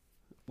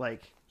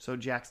 Like so,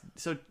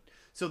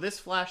 so this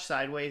flash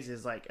sideways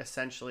is like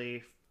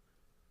essentially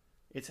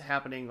it's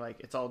happening like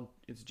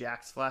it's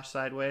Jack's flash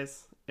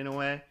sideways in a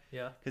way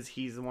Yeah. because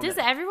he's the one. Does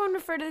that, everyone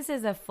refer to this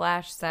as a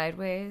flash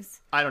sideways?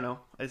 I don't know.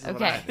 This is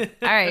what I, Okay,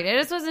 all right. I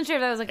just wasn't sure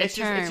if that was like it's a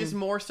just term. it's just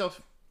more so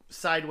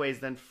sideways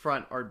than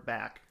front or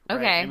back. Right?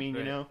 Okay. I mean, Right.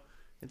 you know,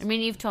 I mean,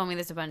 you've told me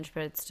this a bunch,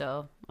 but it's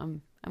still,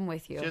 I'm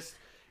with you. just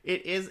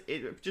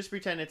just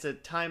pretend it's a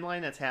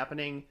timeline that's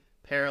happening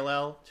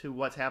parallel to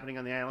what's happening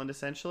on the island,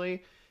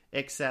 essentially,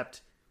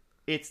 except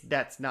it's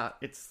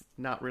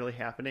not really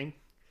happening,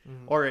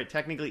 or it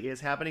technically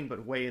is happening,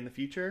 but way in the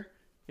future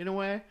in a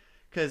way.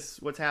 Because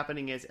what's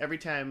happening is every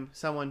time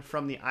someone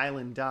from the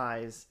island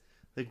dies,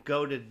 they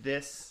go to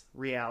this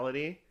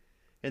reality,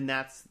 and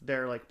that's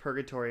their like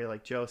purgatory,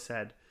 like Joe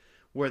said,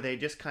 where they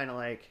just kind of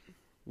like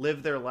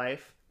live their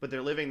life, but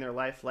they're living their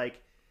life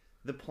like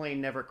the plane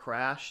never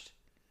crashed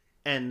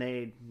and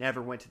they never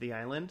went to the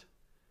island.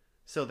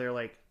 So they're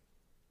like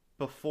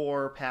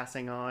before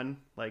passing on,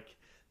 like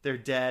they're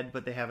dead,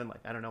 but they haven't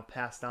like, I don't know,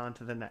 passed on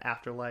to the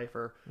afterlife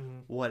or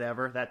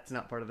whatever. That's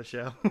not part of the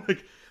show.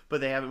 But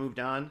they haven't moved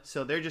on.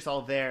 So they're just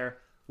all there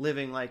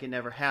living like it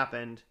never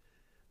happened.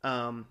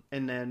 And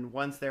then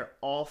once they're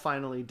all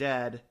finally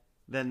dead,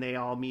 then they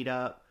all meet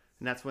up,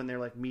 and that's when they're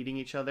like meeting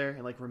each other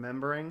and like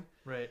remembering.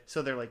 Right.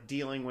 So they're like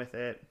dealing with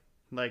it.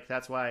 Like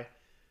that's why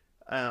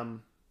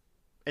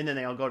and then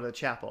they all go to the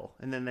chapel,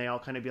 and then they all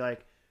kind of be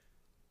like,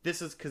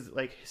 this is because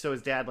like, so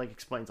his dad like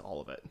explains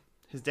all of it.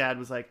 His dad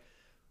was like,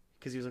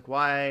 because he was like,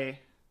 why?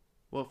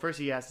 Well, first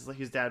he asks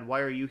his dad,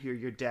 why are you here?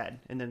 You're dead.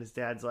 And then his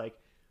dad's like,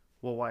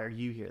 well, why are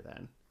you here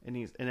then? And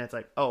it's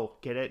like, oh,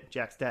 get it?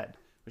 Jack's dead,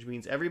 which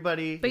means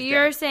everybody. But is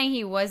you're dead. saying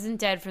he wasn't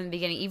dead from the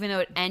beginning, even though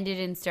it ended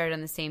and started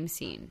on the same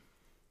scene.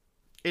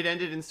 It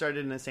ended and started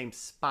in the same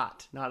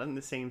spot, not in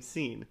the same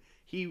scene.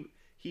 He woke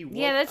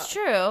Yeah, that's up-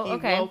 true.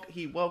 Okay.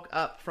 He woke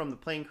up from the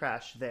plane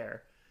crash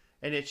there,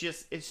 and that's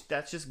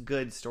just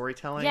good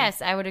storytelling.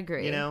 Yes, I would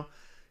agree. you know.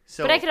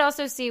 So, But I could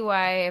also see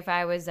why, if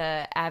I was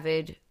a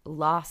avid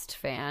Lost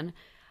fan,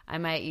 I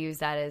might use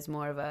that as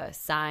more of a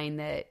sign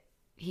that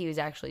he was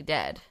actually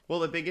dead. well,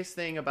 the biggest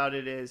thing about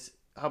it is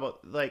how about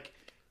like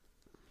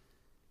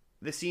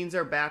the scenes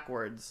are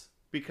backwards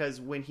because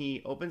when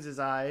he opens his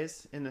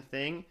eyes in the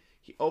thing,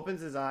 he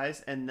opens his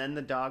eyes and then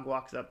the dog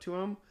walks up to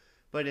him.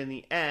 But in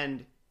the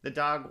end, the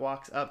dog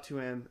walks up to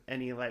him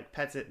and he like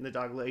pets it, and the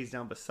dog lays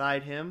down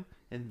beside him,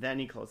 and then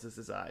he closes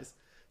his eyes.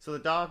 So the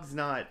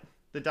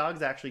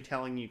dog's actually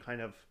telling you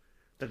kind of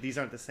that these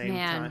aren't the same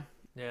Man. time.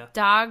 Yeah.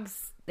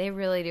 Dogs, they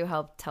really do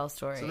help tell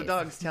stories. So the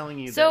dog's telling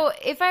you So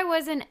if I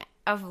wasn't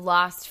a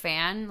Lost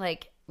fan,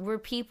 like were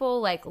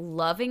people like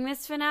loving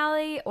this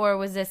finale, or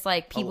was this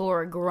like people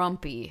were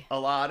grumpy? A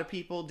lot of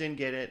people didn't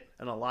get it,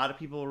 and a lot of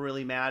people were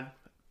really mad,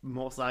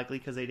 most likely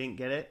because they didn't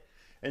get it.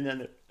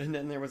 And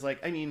then there was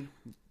like, I mean,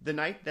 the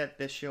night that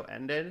this show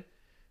ended,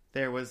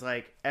 there was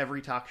like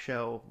every talk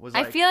show was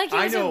like, I feel like it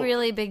was a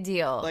really big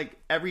deal. Like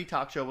every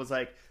talk show was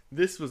like,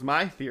 this was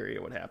my theory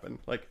of what happened.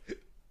 Like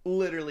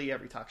literally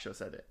every talk show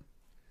said it.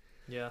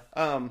 Yeah.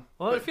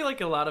 I feel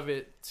like a lot of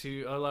it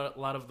too. A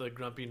lot of the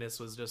grumpiness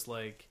was just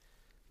like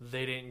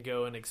they didn't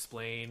go and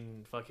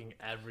explain fucking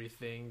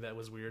everything that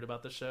was weird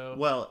about the show.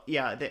 Well,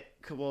 yeah.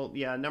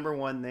 Number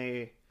one,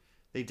 they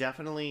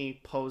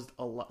definitely posed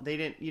a lot. They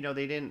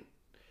didn't.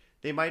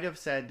 They might have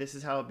said this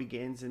is how it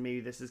begins, and maybe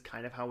this is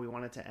kind of how we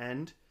want it to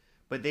end,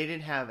 but they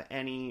didn't have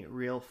any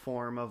real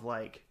form of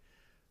like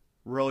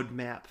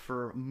roadmap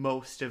for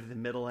most of the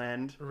middle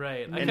end.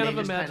 Right. I kind of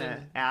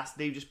imagine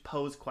they just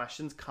pose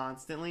questions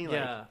constantly.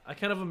 Yeah. I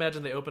kind of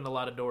imagine they opened a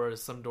lot of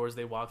doors. Some doors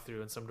they walk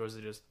through, and some doors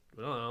they just,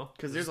 I don't know.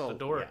 Because there's a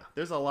door. Yeah,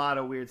 there's a lot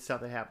of weird stuff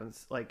that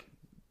happens. Like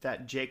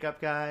that Jacob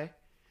guy.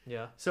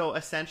 Yeah. So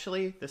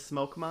essentially, the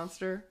smoke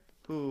monster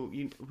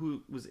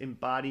who was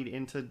embodied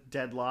into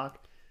Deadlock,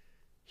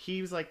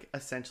 he was like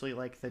essentially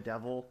like the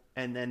devil,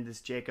 and then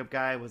this Jacob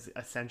guy was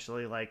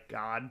essentially like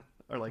God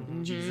or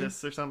like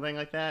Jesus or something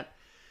like that.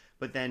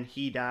 But then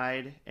he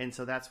died, and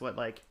so that's what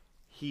like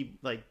he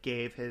like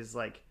gave his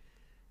like,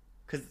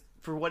 because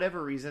for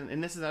whatever reason,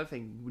 and this is another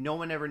thing, no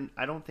one ever,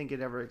 I don't think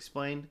it ever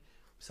explained.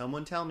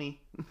 Someone tell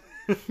me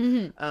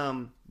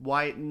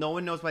why no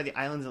one knows why the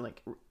islands are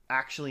like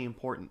actually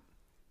important.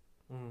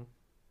 Mm-hmm.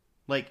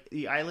 Like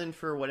the island,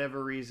 for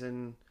whatever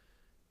reason,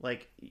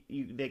 like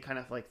they kind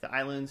of like the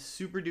island's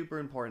super duper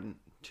important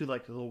to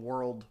like the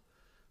world,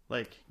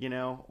 like, you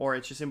know, or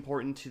it's just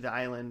important to the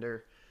island,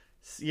 or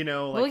you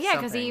know, like, well, yeah,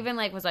 because he even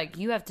like was like,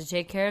 you have to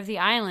take care of the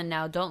island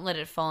now, don't let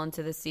it fall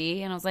into the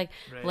sea. And I was like,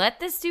 right. Let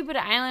this stupid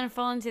island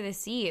fall into the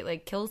sea, it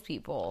like kills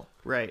people,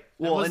 right?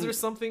 Well, was there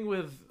something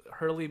with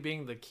Hurley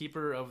being the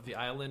keeper of the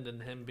island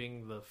and him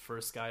being the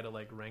first guy to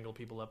like wrangle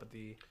people up at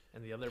the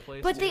other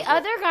place? But the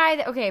other guy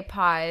that, okay,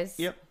 pause.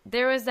 Yep.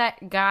 There was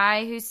that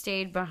guy who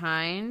stayed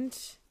behind,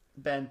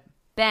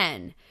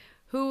 Ben,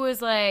 who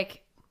was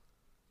like,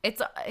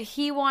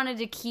 he wanted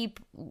to keep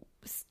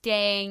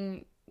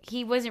staying.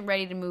 He wasn't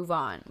ready to move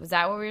on. Was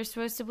that what we were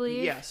supposed to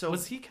believe? Yeah. So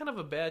was he kind of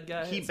a bad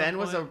guy? Ben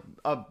was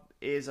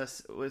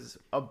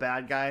a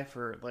bad guy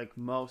for like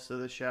most of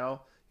the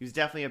show. He was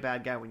definitely a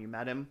bad guy when you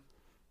met him,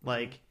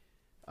 like,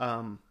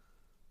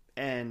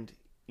 and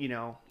you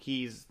know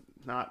he's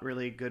not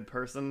really a good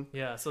person.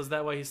 Yeah. So is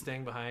that why he's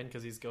staying behind,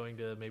 because he's going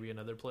to maybe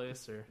another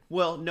place, or?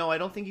 Well, no, I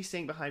don't think he's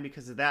staying behind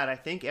because of that. I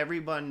think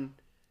everyone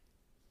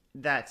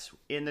that's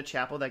in the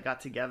chapel that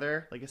got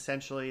together, like,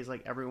 essentially is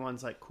like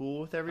everyone's like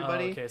cool with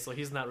everybody. Oh, okay, so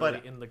he's not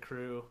really in the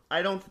crew.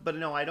 I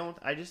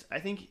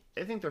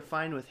think they're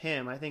fine with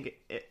him. I think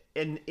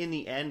in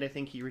the end, I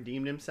think he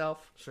redeemed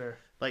himself. Sure.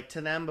 Like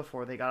to them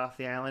before they got off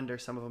the island, or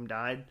some of them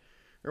died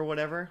or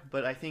whatever,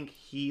 but I think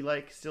he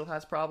like still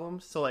has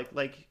problems. So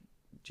like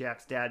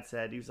Jack's dad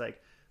said, he was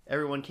like,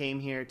 everyone came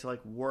here to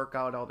like work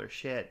out all their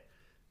shit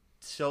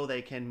so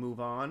they can move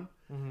on.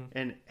 Mm-hmm.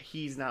 And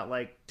he's not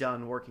like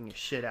done working his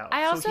shit out.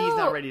 So he's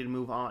not ready to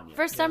move on yet.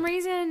 For some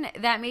reason,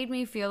 that made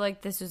me feel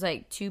like this was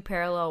like two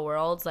parallel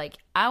worlds. Like,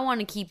 I want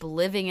to keep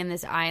living in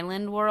this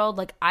island world.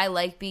 Like, I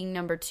like being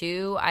number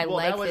two.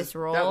 This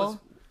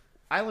role.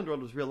 Island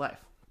World was real life.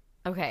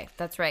 Okay,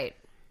 that's right.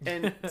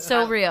 And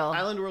real.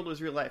 Island World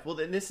was real life. Well,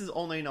 then this is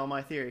only in all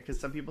my theory, because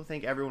some people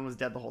think everyone was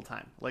dead the whole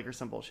time, like, or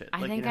some bullshit.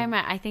 I think I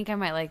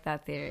might like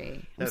that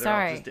theory. I'm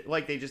sorry.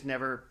 They just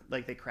never,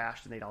 like, they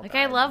crashed and they'd all like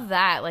died. I love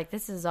that. Like,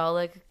 this is all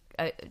like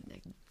a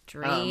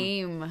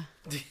dream.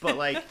 But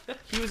like,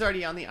 he was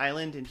already on the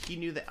island, and he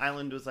knew the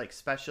island was like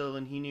special,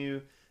 and he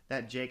knew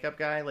that Jacob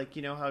guy. Like,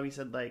 you know how he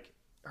said like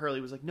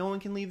Hurley was like, no one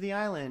can leave the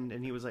island,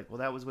 and he was like, well,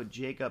 that was what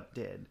Jacob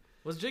did.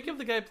 Was Jacob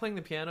the guy playing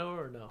the piano,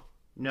 or no?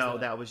 No,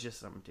 that was just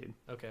some dude.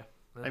 Okay.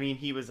 I mean,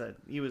 he was a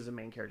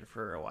main character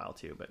for a while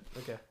too, but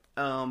okay.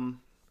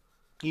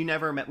 We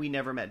never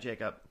met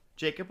Jacob.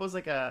 Jacob was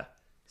like a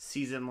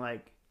season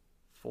like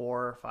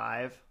 4 or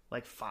 5,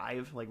 like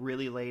 5, like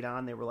really late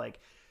on. They were like,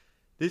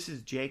 this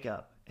is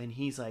Jacob, and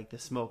he's like the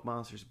Smoke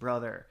Monster's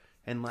brother,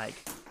 and like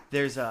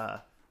there's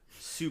a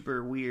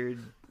super weird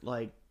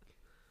like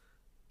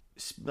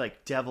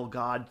devil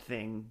god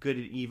thing, good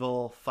and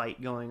evil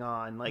fight going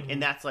on, like,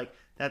 and that's like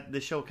that.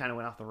 The show kind of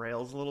went off the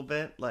rails a little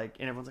bit, like,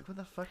 and everyone's like, what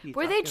the fuck are you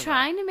were they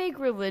trying to make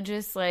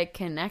religious like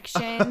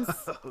connections?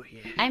 Oh,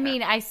 yeah. I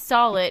mean, I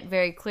saw it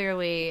very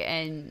clearly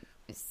in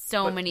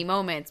many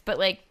moments, but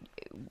like,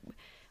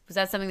 was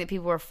that something that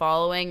people were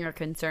following or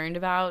concerned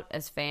about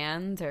as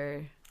fans?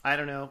 Or I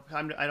don't know.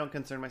 I don't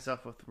concern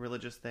myself with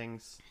religious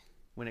things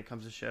when it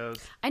comes to shows.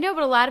 I know,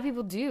 but a lot of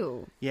people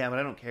do. Yeah, but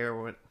I don't care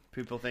what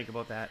people think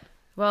about that.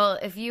 Well,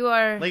 if you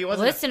are a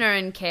listener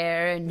and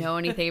care and know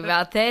anything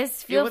about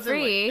this, feel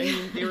free. Like,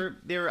 I mean,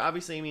 they were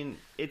obviously. I mean,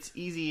 it's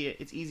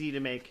easy to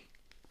make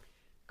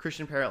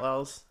Christian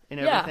parallels in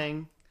everything.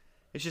 Yeah.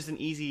 It's just an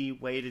easy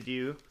way to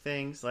do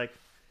things. Like,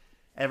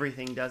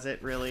 everything does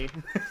it, really,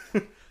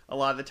 a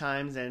lot of the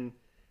times, and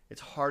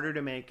it's harder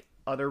to make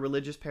other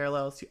religious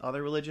parallels to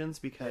other religions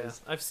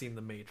because... I've seen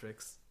The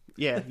Matrix.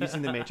 Yeah, you've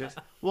seen The Matrix.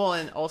 Well,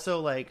 and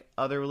also, like,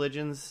 other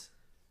religions,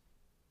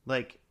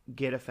 like,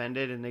 get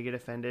offended, and they get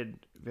offended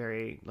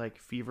very, like,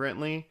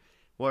 fervently,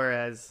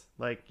 whereas,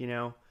 like, you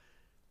know,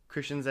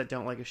 Christians that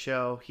don't like a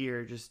show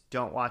here just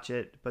don't watch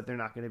it, but they're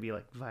not going to be,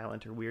 like,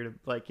 violent or weird.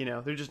 Like, you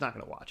know, they're just not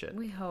going to watch it.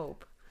 We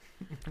hope.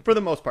 For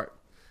the most part.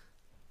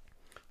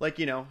 Like,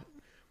 you know,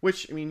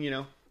 which, I mean, you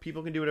know,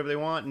 people can do whatever they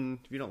want, and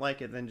if you don't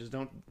like it, then just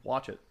don't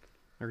watch it.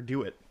 Or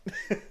do it.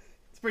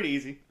 It's pretty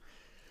easy.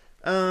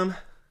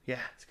 Yeah,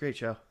 it's a great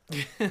show.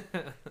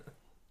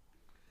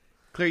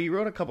 Claire, you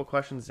wrote a couple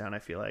questions down, I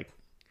feel like.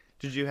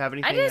 Did you have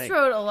anything? I just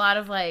wrote a lot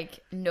of, like,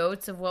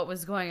 notes of what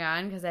was going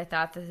on because I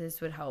thought that this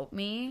would help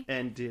me.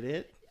 And did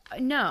it?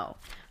 No.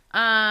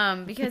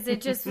 Because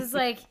it just was,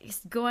 like,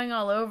 going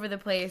all over the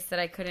place that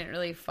I couldn't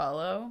really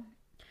follow.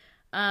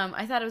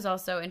 I thought it was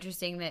also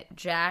interesting that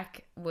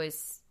Jack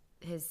was...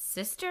 His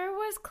sister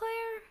was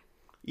Claire?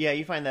 Yeah,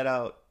 you find that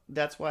out.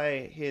 That's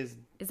why his...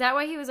 Is that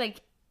why he was,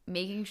 like,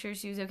 making sure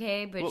she was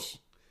okay? But well,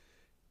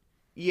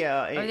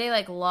 yeah. Are they,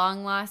 like,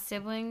 long-lost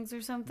siblings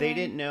or something? They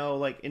didn't know,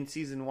 like, in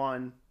season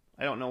 1...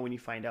 I don't know when you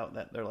find out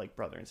that they're, like,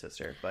 brother and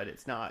sister, but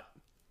it's not...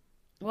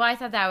 Well, I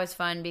thought that was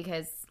fun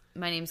because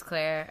my name's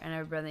Claire and I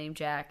have a brother named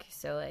Jack,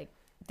 so, like,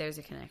 there's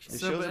a connection. It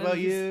shows about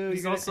you.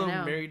 He's also I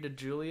know. married to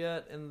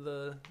Juliet in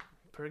the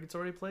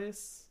purgatory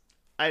place.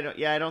 I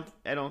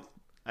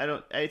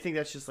think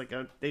that's just, like,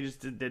 they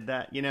just did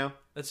that, you know?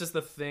 That's just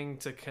the thing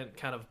to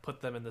kind of put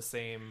them in the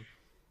same...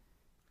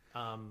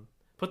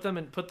 Put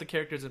the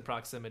characters in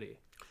proximity,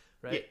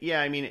 right?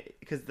 Yeah, I mean,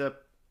 because the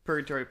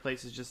purgatory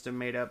place is just a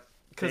made-up...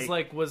 Because,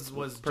 like, was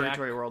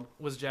purgatory Jack, world.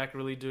 Was Jack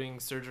really doing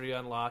surgery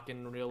on Locke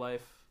in real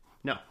life?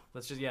 No.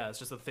 It's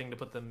just a thing to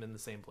put them in the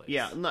same place.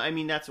 Yeah, no, I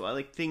mean, that's why,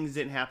 like, things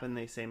didn't happen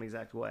the same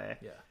exact way.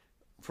 Yeah.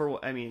 For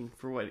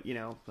what, you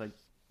know, like,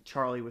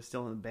 Charlie was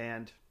still in the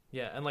band.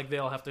 Yeah, and, like, they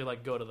all have to,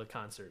 like, go to the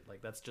concert.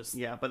 Like, that's just...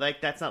 Yeah, but,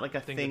 like, that's not, like,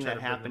 a thing to try that to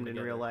bring them happened in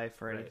together. real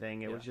life or Right,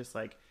 anything. It yeah. was just,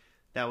 like,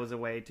 that was a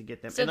way to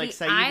get them. So and, like, the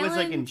Saeed was,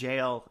 like, in island-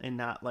 jail and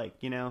not, like,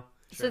 you know.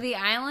 So the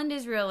island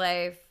is real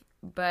life,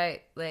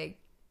 but, like,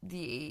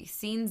 the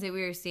scenes that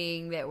we were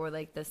seeing that were,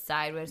 like, the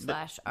sideways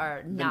slash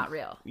are not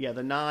real. Yeah,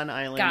 the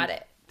non-island Got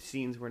it.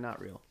 scenes were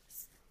not real.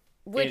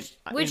 Which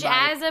in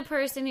my- as a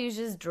person who's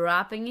just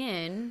dropping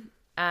in,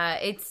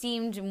 it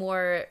seemed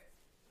more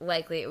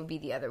likely it would be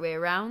the other way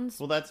around.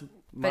 Well, that's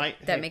my...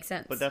 that makes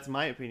sense. But that's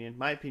my opinion.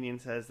 My opinion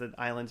says that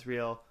island's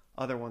real,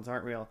 other ones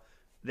aren't real.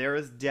 There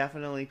is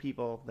definitely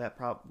people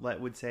that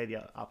would say the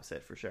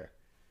opposite for sure.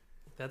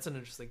 That's an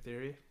interesting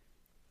theory.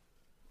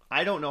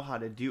 I don't know how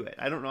to do it.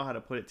 I don't know how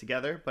to put it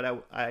together,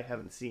 but I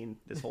haven't seen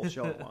this whole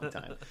show in a long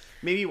time.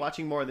 Maybe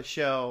watching more of the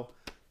show,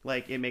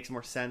 like, it makes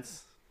more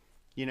sense,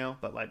 you know?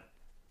 But, like,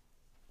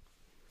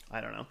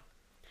 I don't know.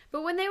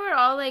 But when they were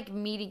all, like,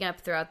 meeting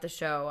up throughout the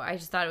show, I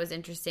just thought it was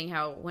interesting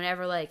how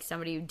whenever, like,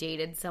 somebody who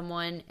dated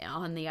someone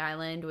on the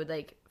island would,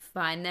 like,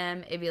 find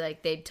them, it'd be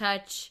like they'd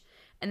touch,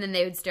 and then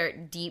they would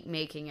start deep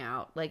making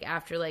out. Like,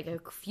 after, like, a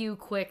few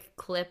quick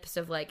clips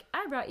of, like,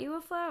 I brought you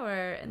a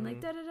flower, and, like,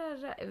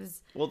 da-da-da-da. It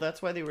was... Well,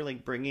 that's why they were,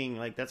 like, bringing,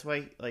 like, that's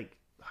why, like,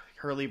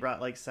 Hurley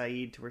brought, like,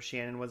 Saeed to where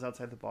Shannon was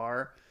outside the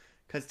bar.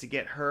 Because to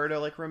get her to,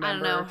 like, remember... I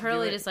don't know. to do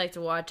Hurley it. just liked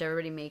to watch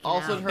everybody making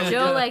Also, out. Hurley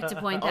Joe just- liked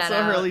to point that Also,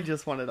 out. Hurley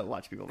just wanted to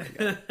watch people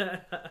make out.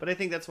 But I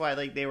think that's why,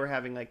 like, they were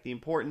having, like, the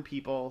important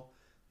people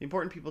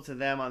to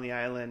them on the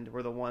island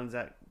were the ones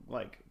that,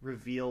 like,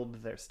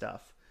 revealed their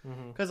stuff.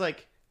 Because,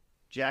 like,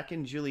 Jack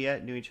and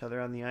Juliet knew each other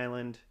on the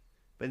island,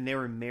 but they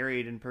were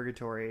married in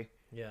Purgatory.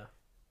 Yeah.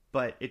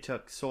 But it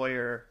took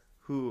Sawyer,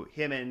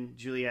 him and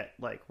Juliet,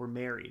 like, were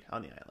married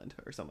on the island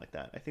or something like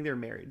that. I think they were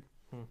married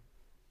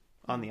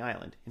on the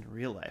island in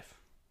real life.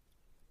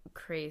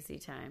 Crazy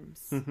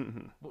times.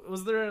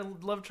 Was there a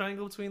love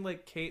triangle between,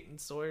 like, Kate and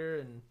Sawyer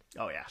and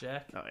Oh, yeah.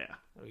 Jack? Oh, yeah.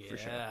 Oh, yeah. For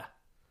sure.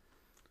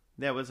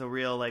 That was a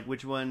real, like,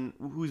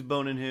 who's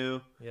boning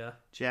who? Yeah.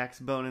 Jack's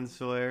boning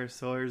Sawyer,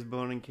 Sawyer's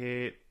boning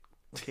Kate,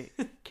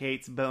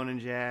 Kate's boning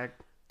Jack.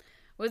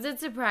 Was it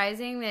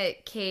surprising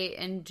that Kate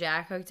and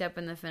Jack hooked up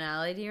in the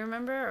finale, do you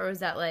remember? Or was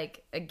that,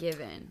 like, a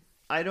given?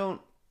 I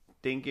don't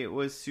think it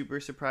was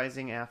super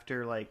surprising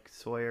after, like,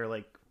 Sawyer,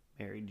 like,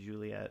 married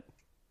Juliet.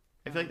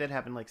 I feel like that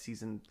happened, like,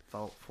 season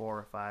 4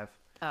 or 5.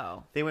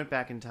 Oh. They went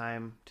back in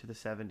time to the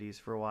 70s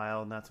for a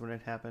while, and that's when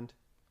it happened.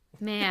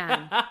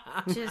 Man.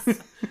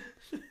 Just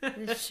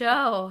the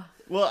show.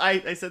 Well,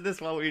 I said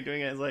this while we were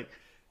doing it. I was like,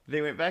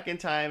 they went back in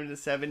time to the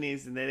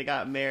 70s, and they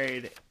got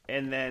married,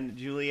 and then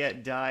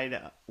Juliet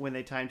died when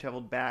they time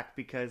traveled back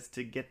because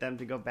to get them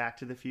to go back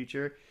to the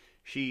future,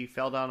 she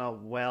fell down a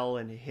well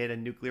and hit a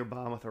nuclear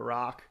bomb with a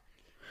rock.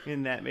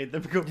 And that made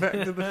them go back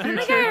to the I think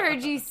I future.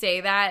 heard you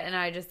say that, and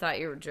I just thought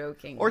you were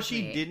joking. Or with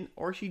she me.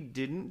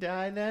 didn't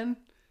die then,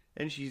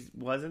 and she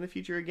was in the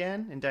future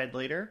again and died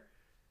later.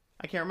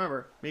 I can't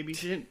remember. Maybe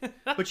she didn't,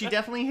 but she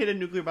definitely hit a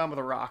nuclear bomb with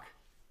a rock.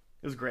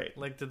 It was great.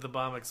 Like, did the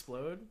bomb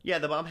explode? Yeah,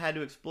 the bomb had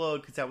to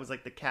explode because that was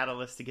like the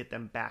catalyst to get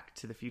them back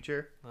to the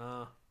future.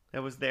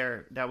 That was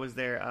their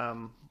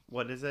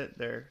what is it?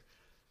 Their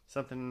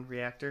something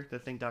reactor, the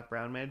thing Doc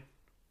Brown made.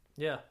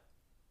 Yeah.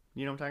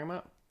 You know what I'm talking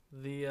about?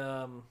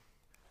 The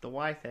The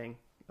Y thing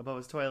above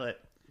his toilet.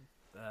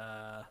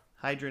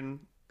 Hydrogen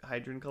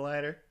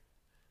collider.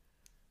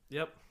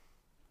 Yep.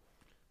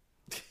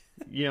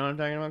 You know what I'm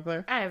talking about,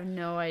 Claire? I have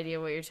no idea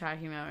what you're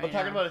talking about right I'm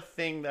talking now. about a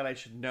thing that I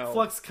should know.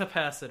 Flux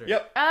capacitor.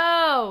 Yep.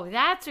 Oh,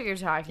 that's what you're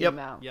talking Yep.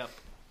 about. Yep.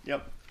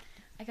 Yep.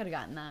 I could have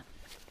gotten that.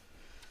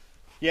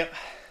 Yep.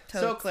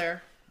 So, Totes.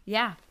 Claire,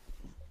 Yeah.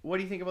 what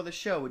do you think about the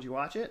show? Would you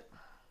watch it?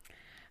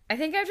 I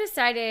think I've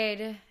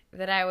decided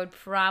that I would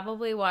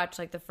probably watch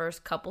like the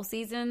first couple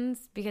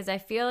seasons because I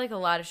feel like a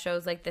lot of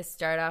shows like this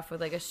start off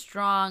with like a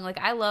strong, like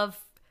I love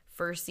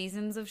first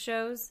seasons of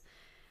shows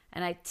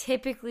and I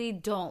typically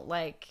don't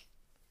like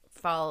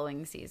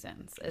following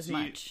seasons as So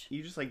much.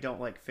 You just like don't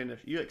like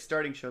finish. You like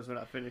starting shows but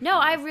not finishing. No,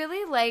 I them.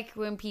 really like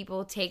when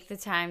people take the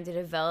time to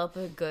develop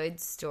a good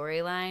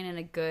storyline and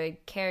a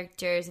good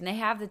characters, and they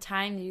have the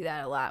time to do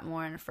that a lot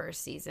more in the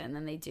first season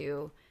than they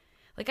do.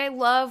 Like, I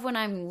love when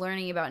I'm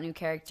learning about new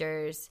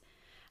characters.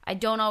 I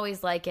don't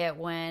always like it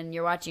when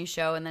you're watching a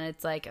show and then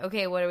it's like,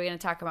 okay, what are we going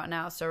to talk about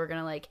now? So we're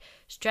going to, like,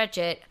 stretch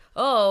it.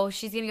 Oh,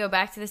 she's going to go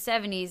back to the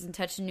 70s and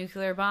touch a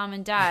nuclear bomb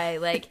and die.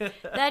 Like,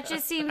 that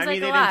just seems I like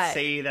mean, a they lot. didn't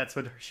say that's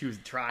what she was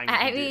trying to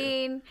I do.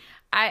 mean,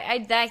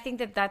 I think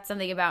that that's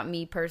something about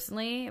me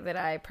personally, that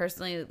I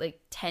personally, like,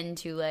 tend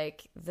to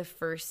like the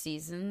first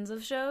seasons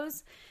of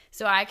shows.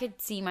 So I could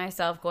see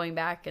myself going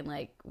back and,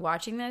 like,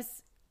 watching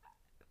this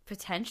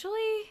potentially.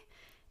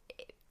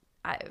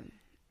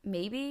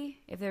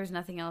 Maybe if there was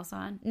nothing else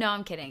on. No,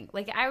 I'm kidding.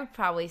 Like, I would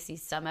probably see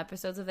some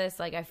episodes of this.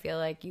 Like, I feel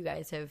like you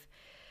guys have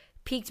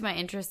piqued my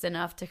interest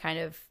enough to kind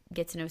of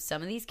get to know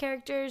some of these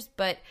characters.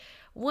 But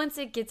once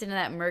it gets into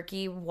that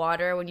murky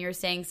water, when you were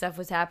saying stuff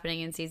was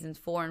happening in seasons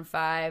 4 and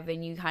 5,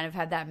 and you kind of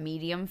had that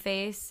medium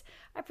face,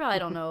 I probably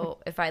don't know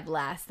if I'd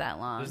last that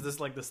long. There's this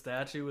like the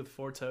statue with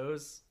 4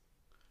 toes.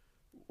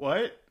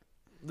 What?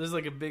 There's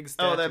like a big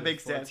statue. Oh, that with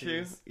big 4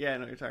 statue? toes. Yeah, I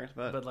know what you're talking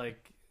about. But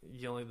like,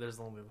 there's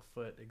only the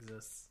foot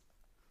exists.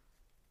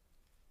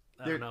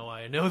 I There- don't know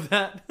why I know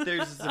that. There's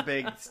just a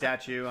big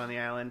statue on the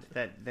island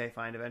that they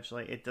find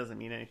eventually. It doesn't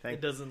mean anything.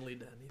 It doesn't lead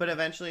to anything. But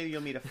eventually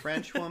you'll meet a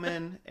French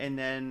woman and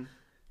then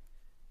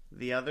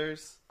the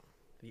others.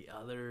 The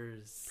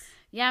others.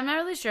 Yeah, I'm not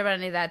really sure about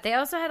any of that. They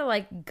also had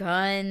like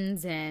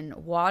guns and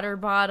water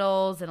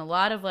bottles and a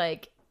lot of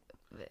like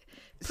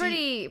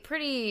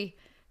pretty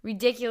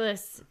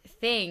ridiculous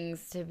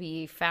things to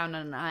be found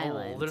on an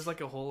island. Oh, there's like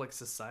a whole like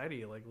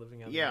society like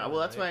living out. Yeah, there, well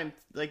that's right? why I'm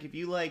like if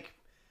you like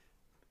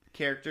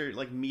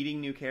like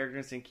meeting new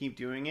characters and keep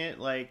doing it,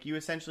 like you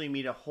essentially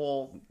meet a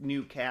whole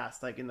new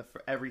cast like in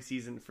every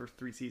season for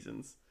 3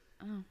 seasons.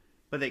 Oh.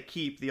 But they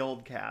keep the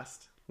old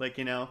cast. Like,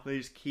 you know, they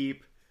just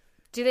keep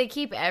Do they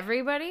keep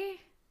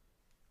everybody?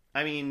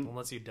 I mean,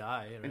 Unless you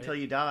die, right? until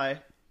you die.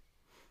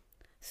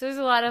 So there's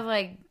a lot of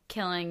like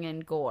killing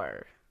and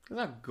gore. It's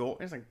not gore.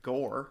 It's not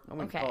gore. I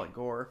wouldn't Okay. call it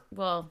gore.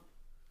 Well,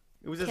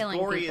 It was as Killing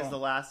gory people. as the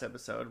last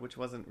episode, which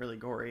wasn't really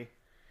gory.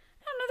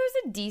 I don't know.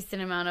 There's a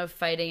decent amount of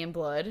fighting and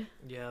blood.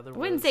 Yeah, there I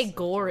wouldn't say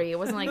gory. It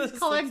wasn't like You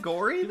call that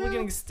gory, People though?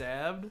 getting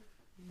stabbed.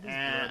 There's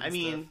blood I and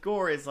mean, stuff.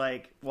 gore is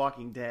like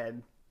Walking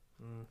Dead.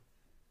 Mm.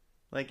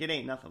 Like, it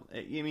ain't nothing.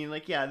 I mean,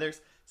 like, yeah, there's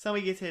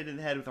somebody gets hit in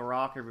the head with a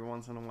rock every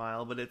once in a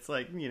while, but it's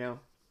like, you know,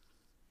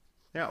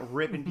 they're not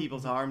ripping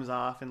people's arms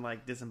off and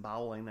like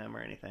disemboweling them or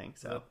anything.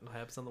 So What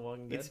happens on The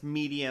Walking Dead? it's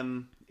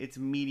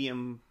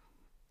medium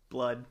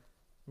blood.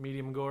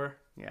 Medium gore.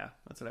 Yeah,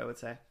 that's what I would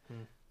say.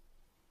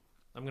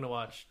 I'm gonna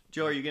watch.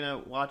 Joe, are you gonna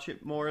watch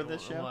it more of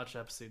this I'll show? watch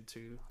episode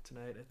 2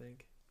 tonight. I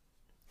think.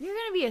 you're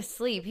gonna be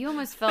asleep. You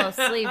almost fell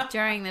asleep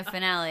during the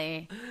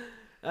finale.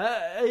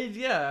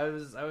 Yeah,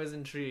 I was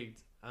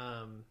intrigued.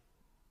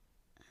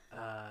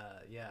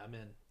 Yeah, I'm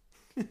in.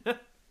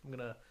 I'm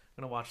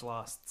gonna watch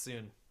Lost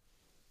soon.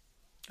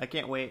 I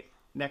can't wait.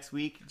 Next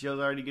week, Joe's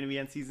already gonna be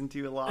on season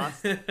 2 of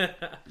Lost. No.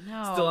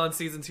 Still on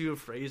season 2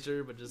 of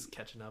Frasier, but just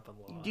catching up on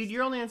Lost. Dude,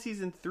 you're only on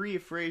season 3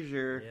 of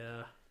Frasier.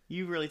 Yeah,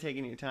 You've really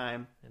taken your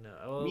time. I know.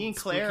 Well, Me and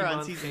Claire Spooky on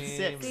Month season came.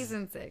 6.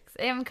 Season 6.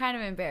 I'm kind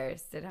of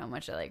embarrassed at how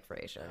much I like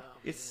Frasier.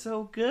 It's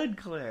so good,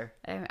 Claire.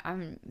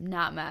 I'm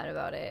not mad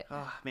about it.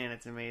 Oh man,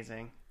 it's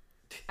amazing.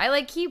 I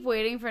like keep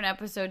waiting for an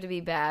episode to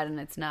be bad and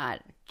it's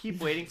not. Keep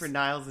waiting for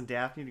Niles and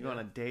Daphne to go on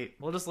a date.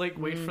 We'll just like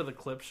wait for the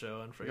clip show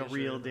on Frasier. Like a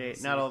real and then date,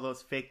 we'll not see. all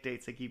those fake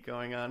dates that keep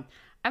going on.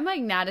 I'm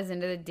like not as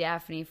into the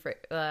Daphne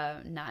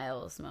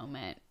Niles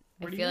moment.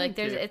 What I are feel you like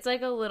there's into? it's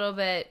like a little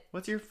bit.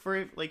 What's your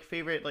favorite like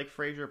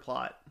Frasier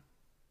plot?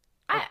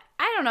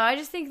 I don't know. I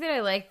just think that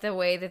I like the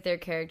way that their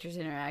characters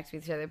interact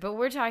with each other. But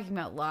we're talking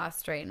about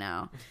Lost right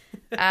now.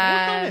 We're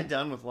kind of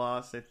done with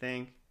Lost, I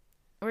think.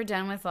 We're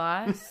done with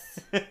Lost.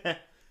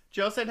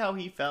 Joe said how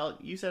he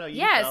felt. You said how you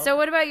Yeah. felt. So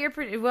what about your?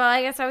 Well,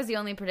 I guess I was the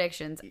only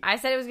predictions. I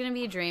said it was going to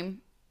be a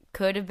dream.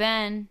 Could have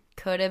been.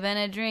 Could have been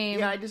a dream.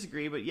 Yeah, I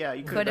disagree, but yeah,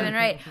 you Could have been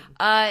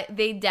right.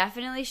 They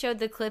definitely showed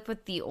the clip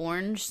with the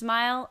orange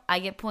smile. I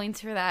get points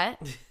for that.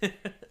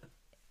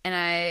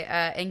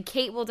 and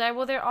Kate will die.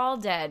 Well, they're all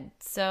dead,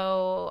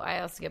 so I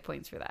also get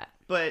points for that.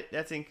 But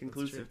that's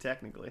inconclusive,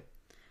 technically.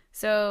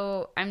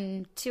 So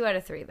I'm 2 out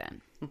of 3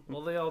 then.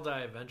 Well, they all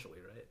die eventually,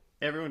 right?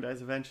 Everyone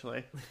dies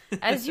eventually.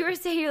 As you were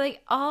saying, you're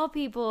like, all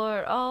people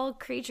or all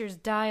creatures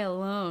die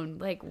alone.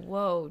 Like,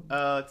 whoa.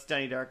 It's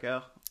Donnie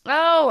Darko.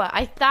 Oh,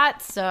 I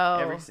thought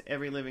so.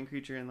 Every living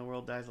creature in the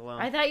world dies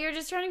alone. I thought you were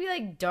just trying to be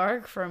like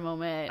dark for a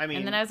moment. I mean,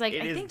 and then I was like,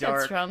 it I is think dark,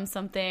 that's from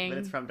something. But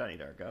it's from Donnie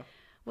Darko.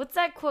 What's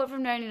that quote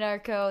from Donnie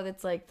Darko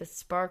that's like the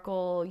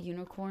sparkle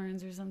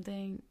unicorns or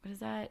something? What is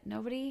that?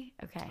 Nobody?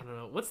 Okay. I don't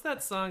know. What's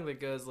that song that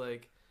goes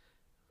like,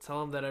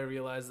 tell them that I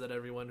realize that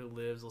everyone who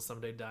lives will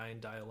someday die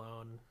and die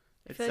alone?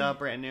 It's like...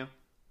 brand new.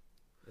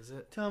 Is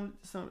it? Tell them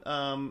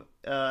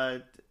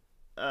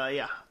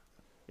yeah.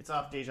 It's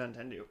off Deja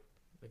Entendu.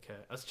 Okay.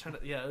 I was trying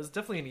to, it was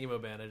definitely an emo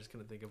band. I just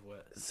couldn't think of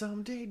what.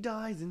 Someday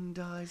dies and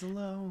dies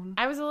alone.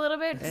 I was a little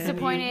bit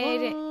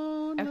disappointed.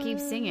 I keep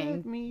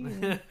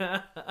singing.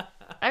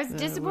 I was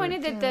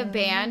disappointed that the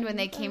band, when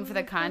they came for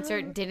the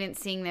concert, didn't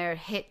sing their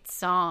hit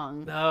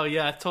song. Oh,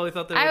 yeah. I totally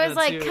thought they were I was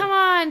like, come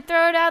on,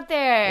 throw it out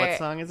there. What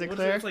song is it,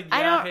 Claire? It's like, I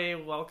yeah, don't... hey,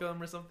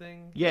 welcome or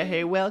something. Yeah,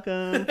 hey,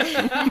 welcome.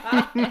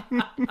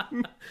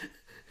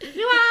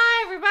 You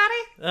are,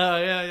 everybody. Oh,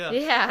 yeah.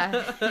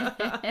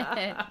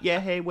 Yeah. Yeah,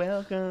 hey,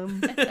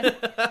 welcome. What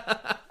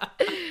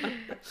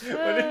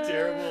a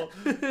terrible...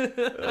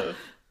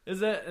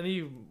 Is that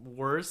any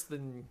worse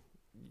than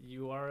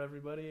you are,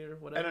 everybody, or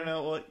whatever? I don't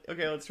know. Well,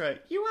 okay, let's try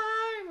it. You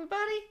are,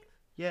 everybody.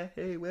 Yeah,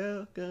 hey,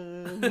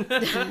 welcome.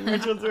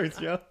 Which one's worse,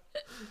 Joe?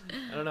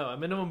 I don't know.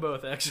 I'm into them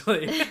both,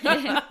 actually.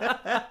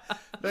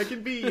 That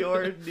could be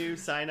your new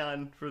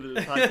sign-on for the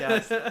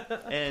podcast.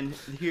 And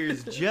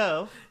here's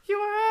Joe. You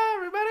are,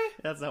 everybody.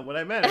 That's not what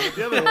I meant. It was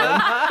the other one.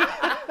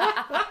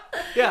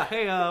 Yeah,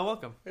 hey,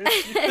 welcome. You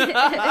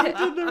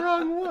did the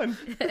wrong one.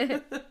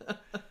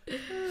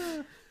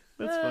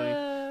 That's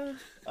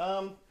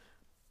funny.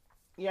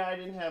 Yeah, I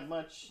didn't have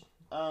much.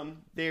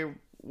 They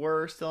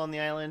were still on the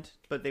island,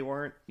 but they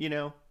weren't. You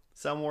know,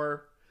 some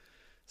were,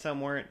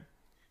 some weren't.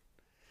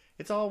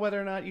 It's all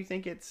whether or not you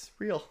think it's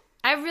real.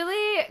 I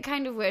really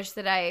kind of wish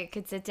that I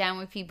could sit down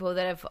with people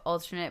that have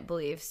alternate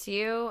beliefs to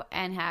you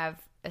and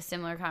have a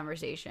similar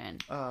conversation.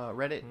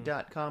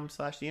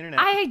 Reddit.com/the internet.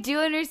 I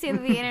do understand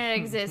that the internet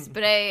exists,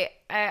 but I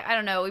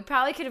don't know. We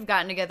probably could have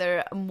gotten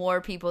together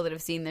more people that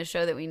have seen this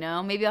show that we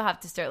know. Maybe I'll have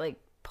to start like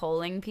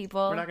polling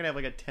people. We're not gonna have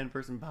like a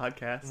 10-person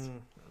podcast.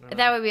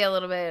 That would be a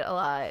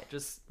lot.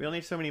 Just we only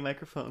have so many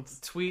microphones.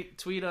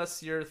 tweet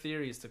us your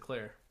theories to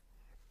Claire.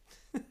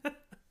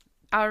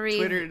 I'll read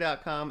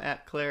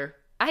Twitter.com/Claire.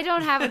 I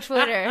don't have a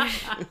Twitter.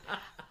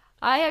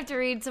 I have to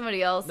read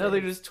somebody else's. No,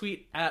 they just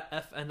tweet at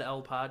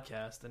FNL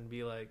Podcast and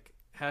be like,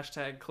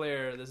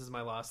 #Claire, this is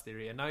my lost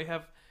theory. And now you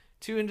have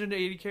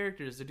 280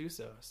 characters to do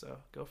so. So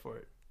go for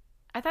it.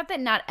 I thought that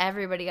not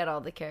everybody got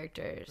all the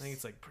characters. I think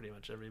it's like pretty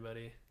much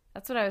everybody.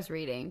 That's what I was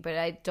reading, but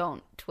I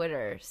don't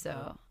Twitter,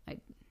 so I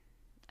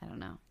don't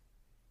know.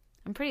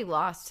 I'm pretty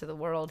lost to the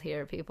world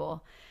here,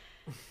 people.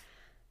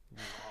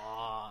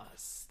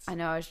 Lost. I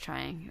know, I was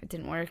trying. It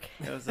didn't work.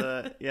 It was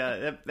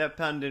that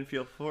pun didn't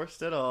feel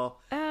forced at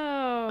all.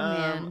 Oh,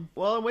 man.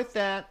 Well, and with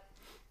that,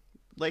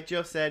 like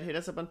Joe said, hit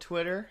us up on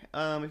Twitter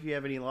if you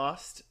have any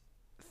lost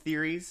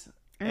theories.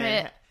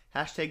 And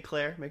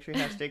 #Claire. Make sure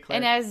you #Claire.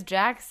 And as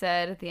Jack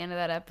said at the end of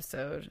that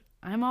episode,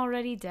 I'm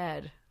already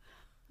dead.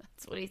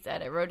 That's what he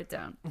said. I wrote it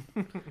down.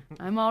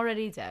 I'm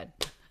already dead.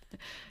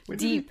 When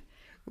Deep.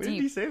 When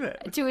did he say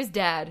that? To his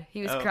dad.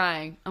 He was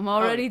crying. I'm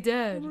already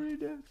dead. I'm already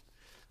dead.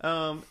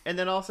 And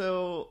then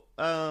also,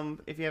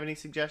 if you have any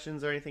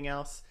suggestions or anything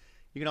else,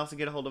 you can also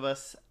get a hold of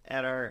us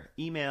at our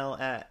email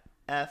at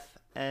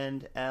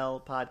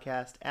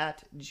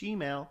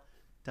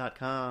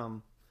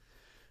fnlpodcast@gmail.com.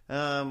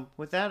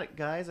 With that,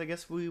 guys, I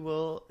guess we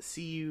will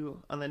see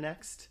you on the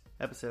next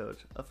episode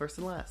of First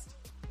and Last.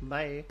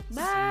 Bye.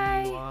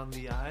 Bye. See you on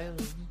the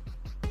island.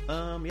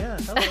 Yeah.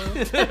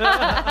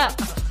 Hello.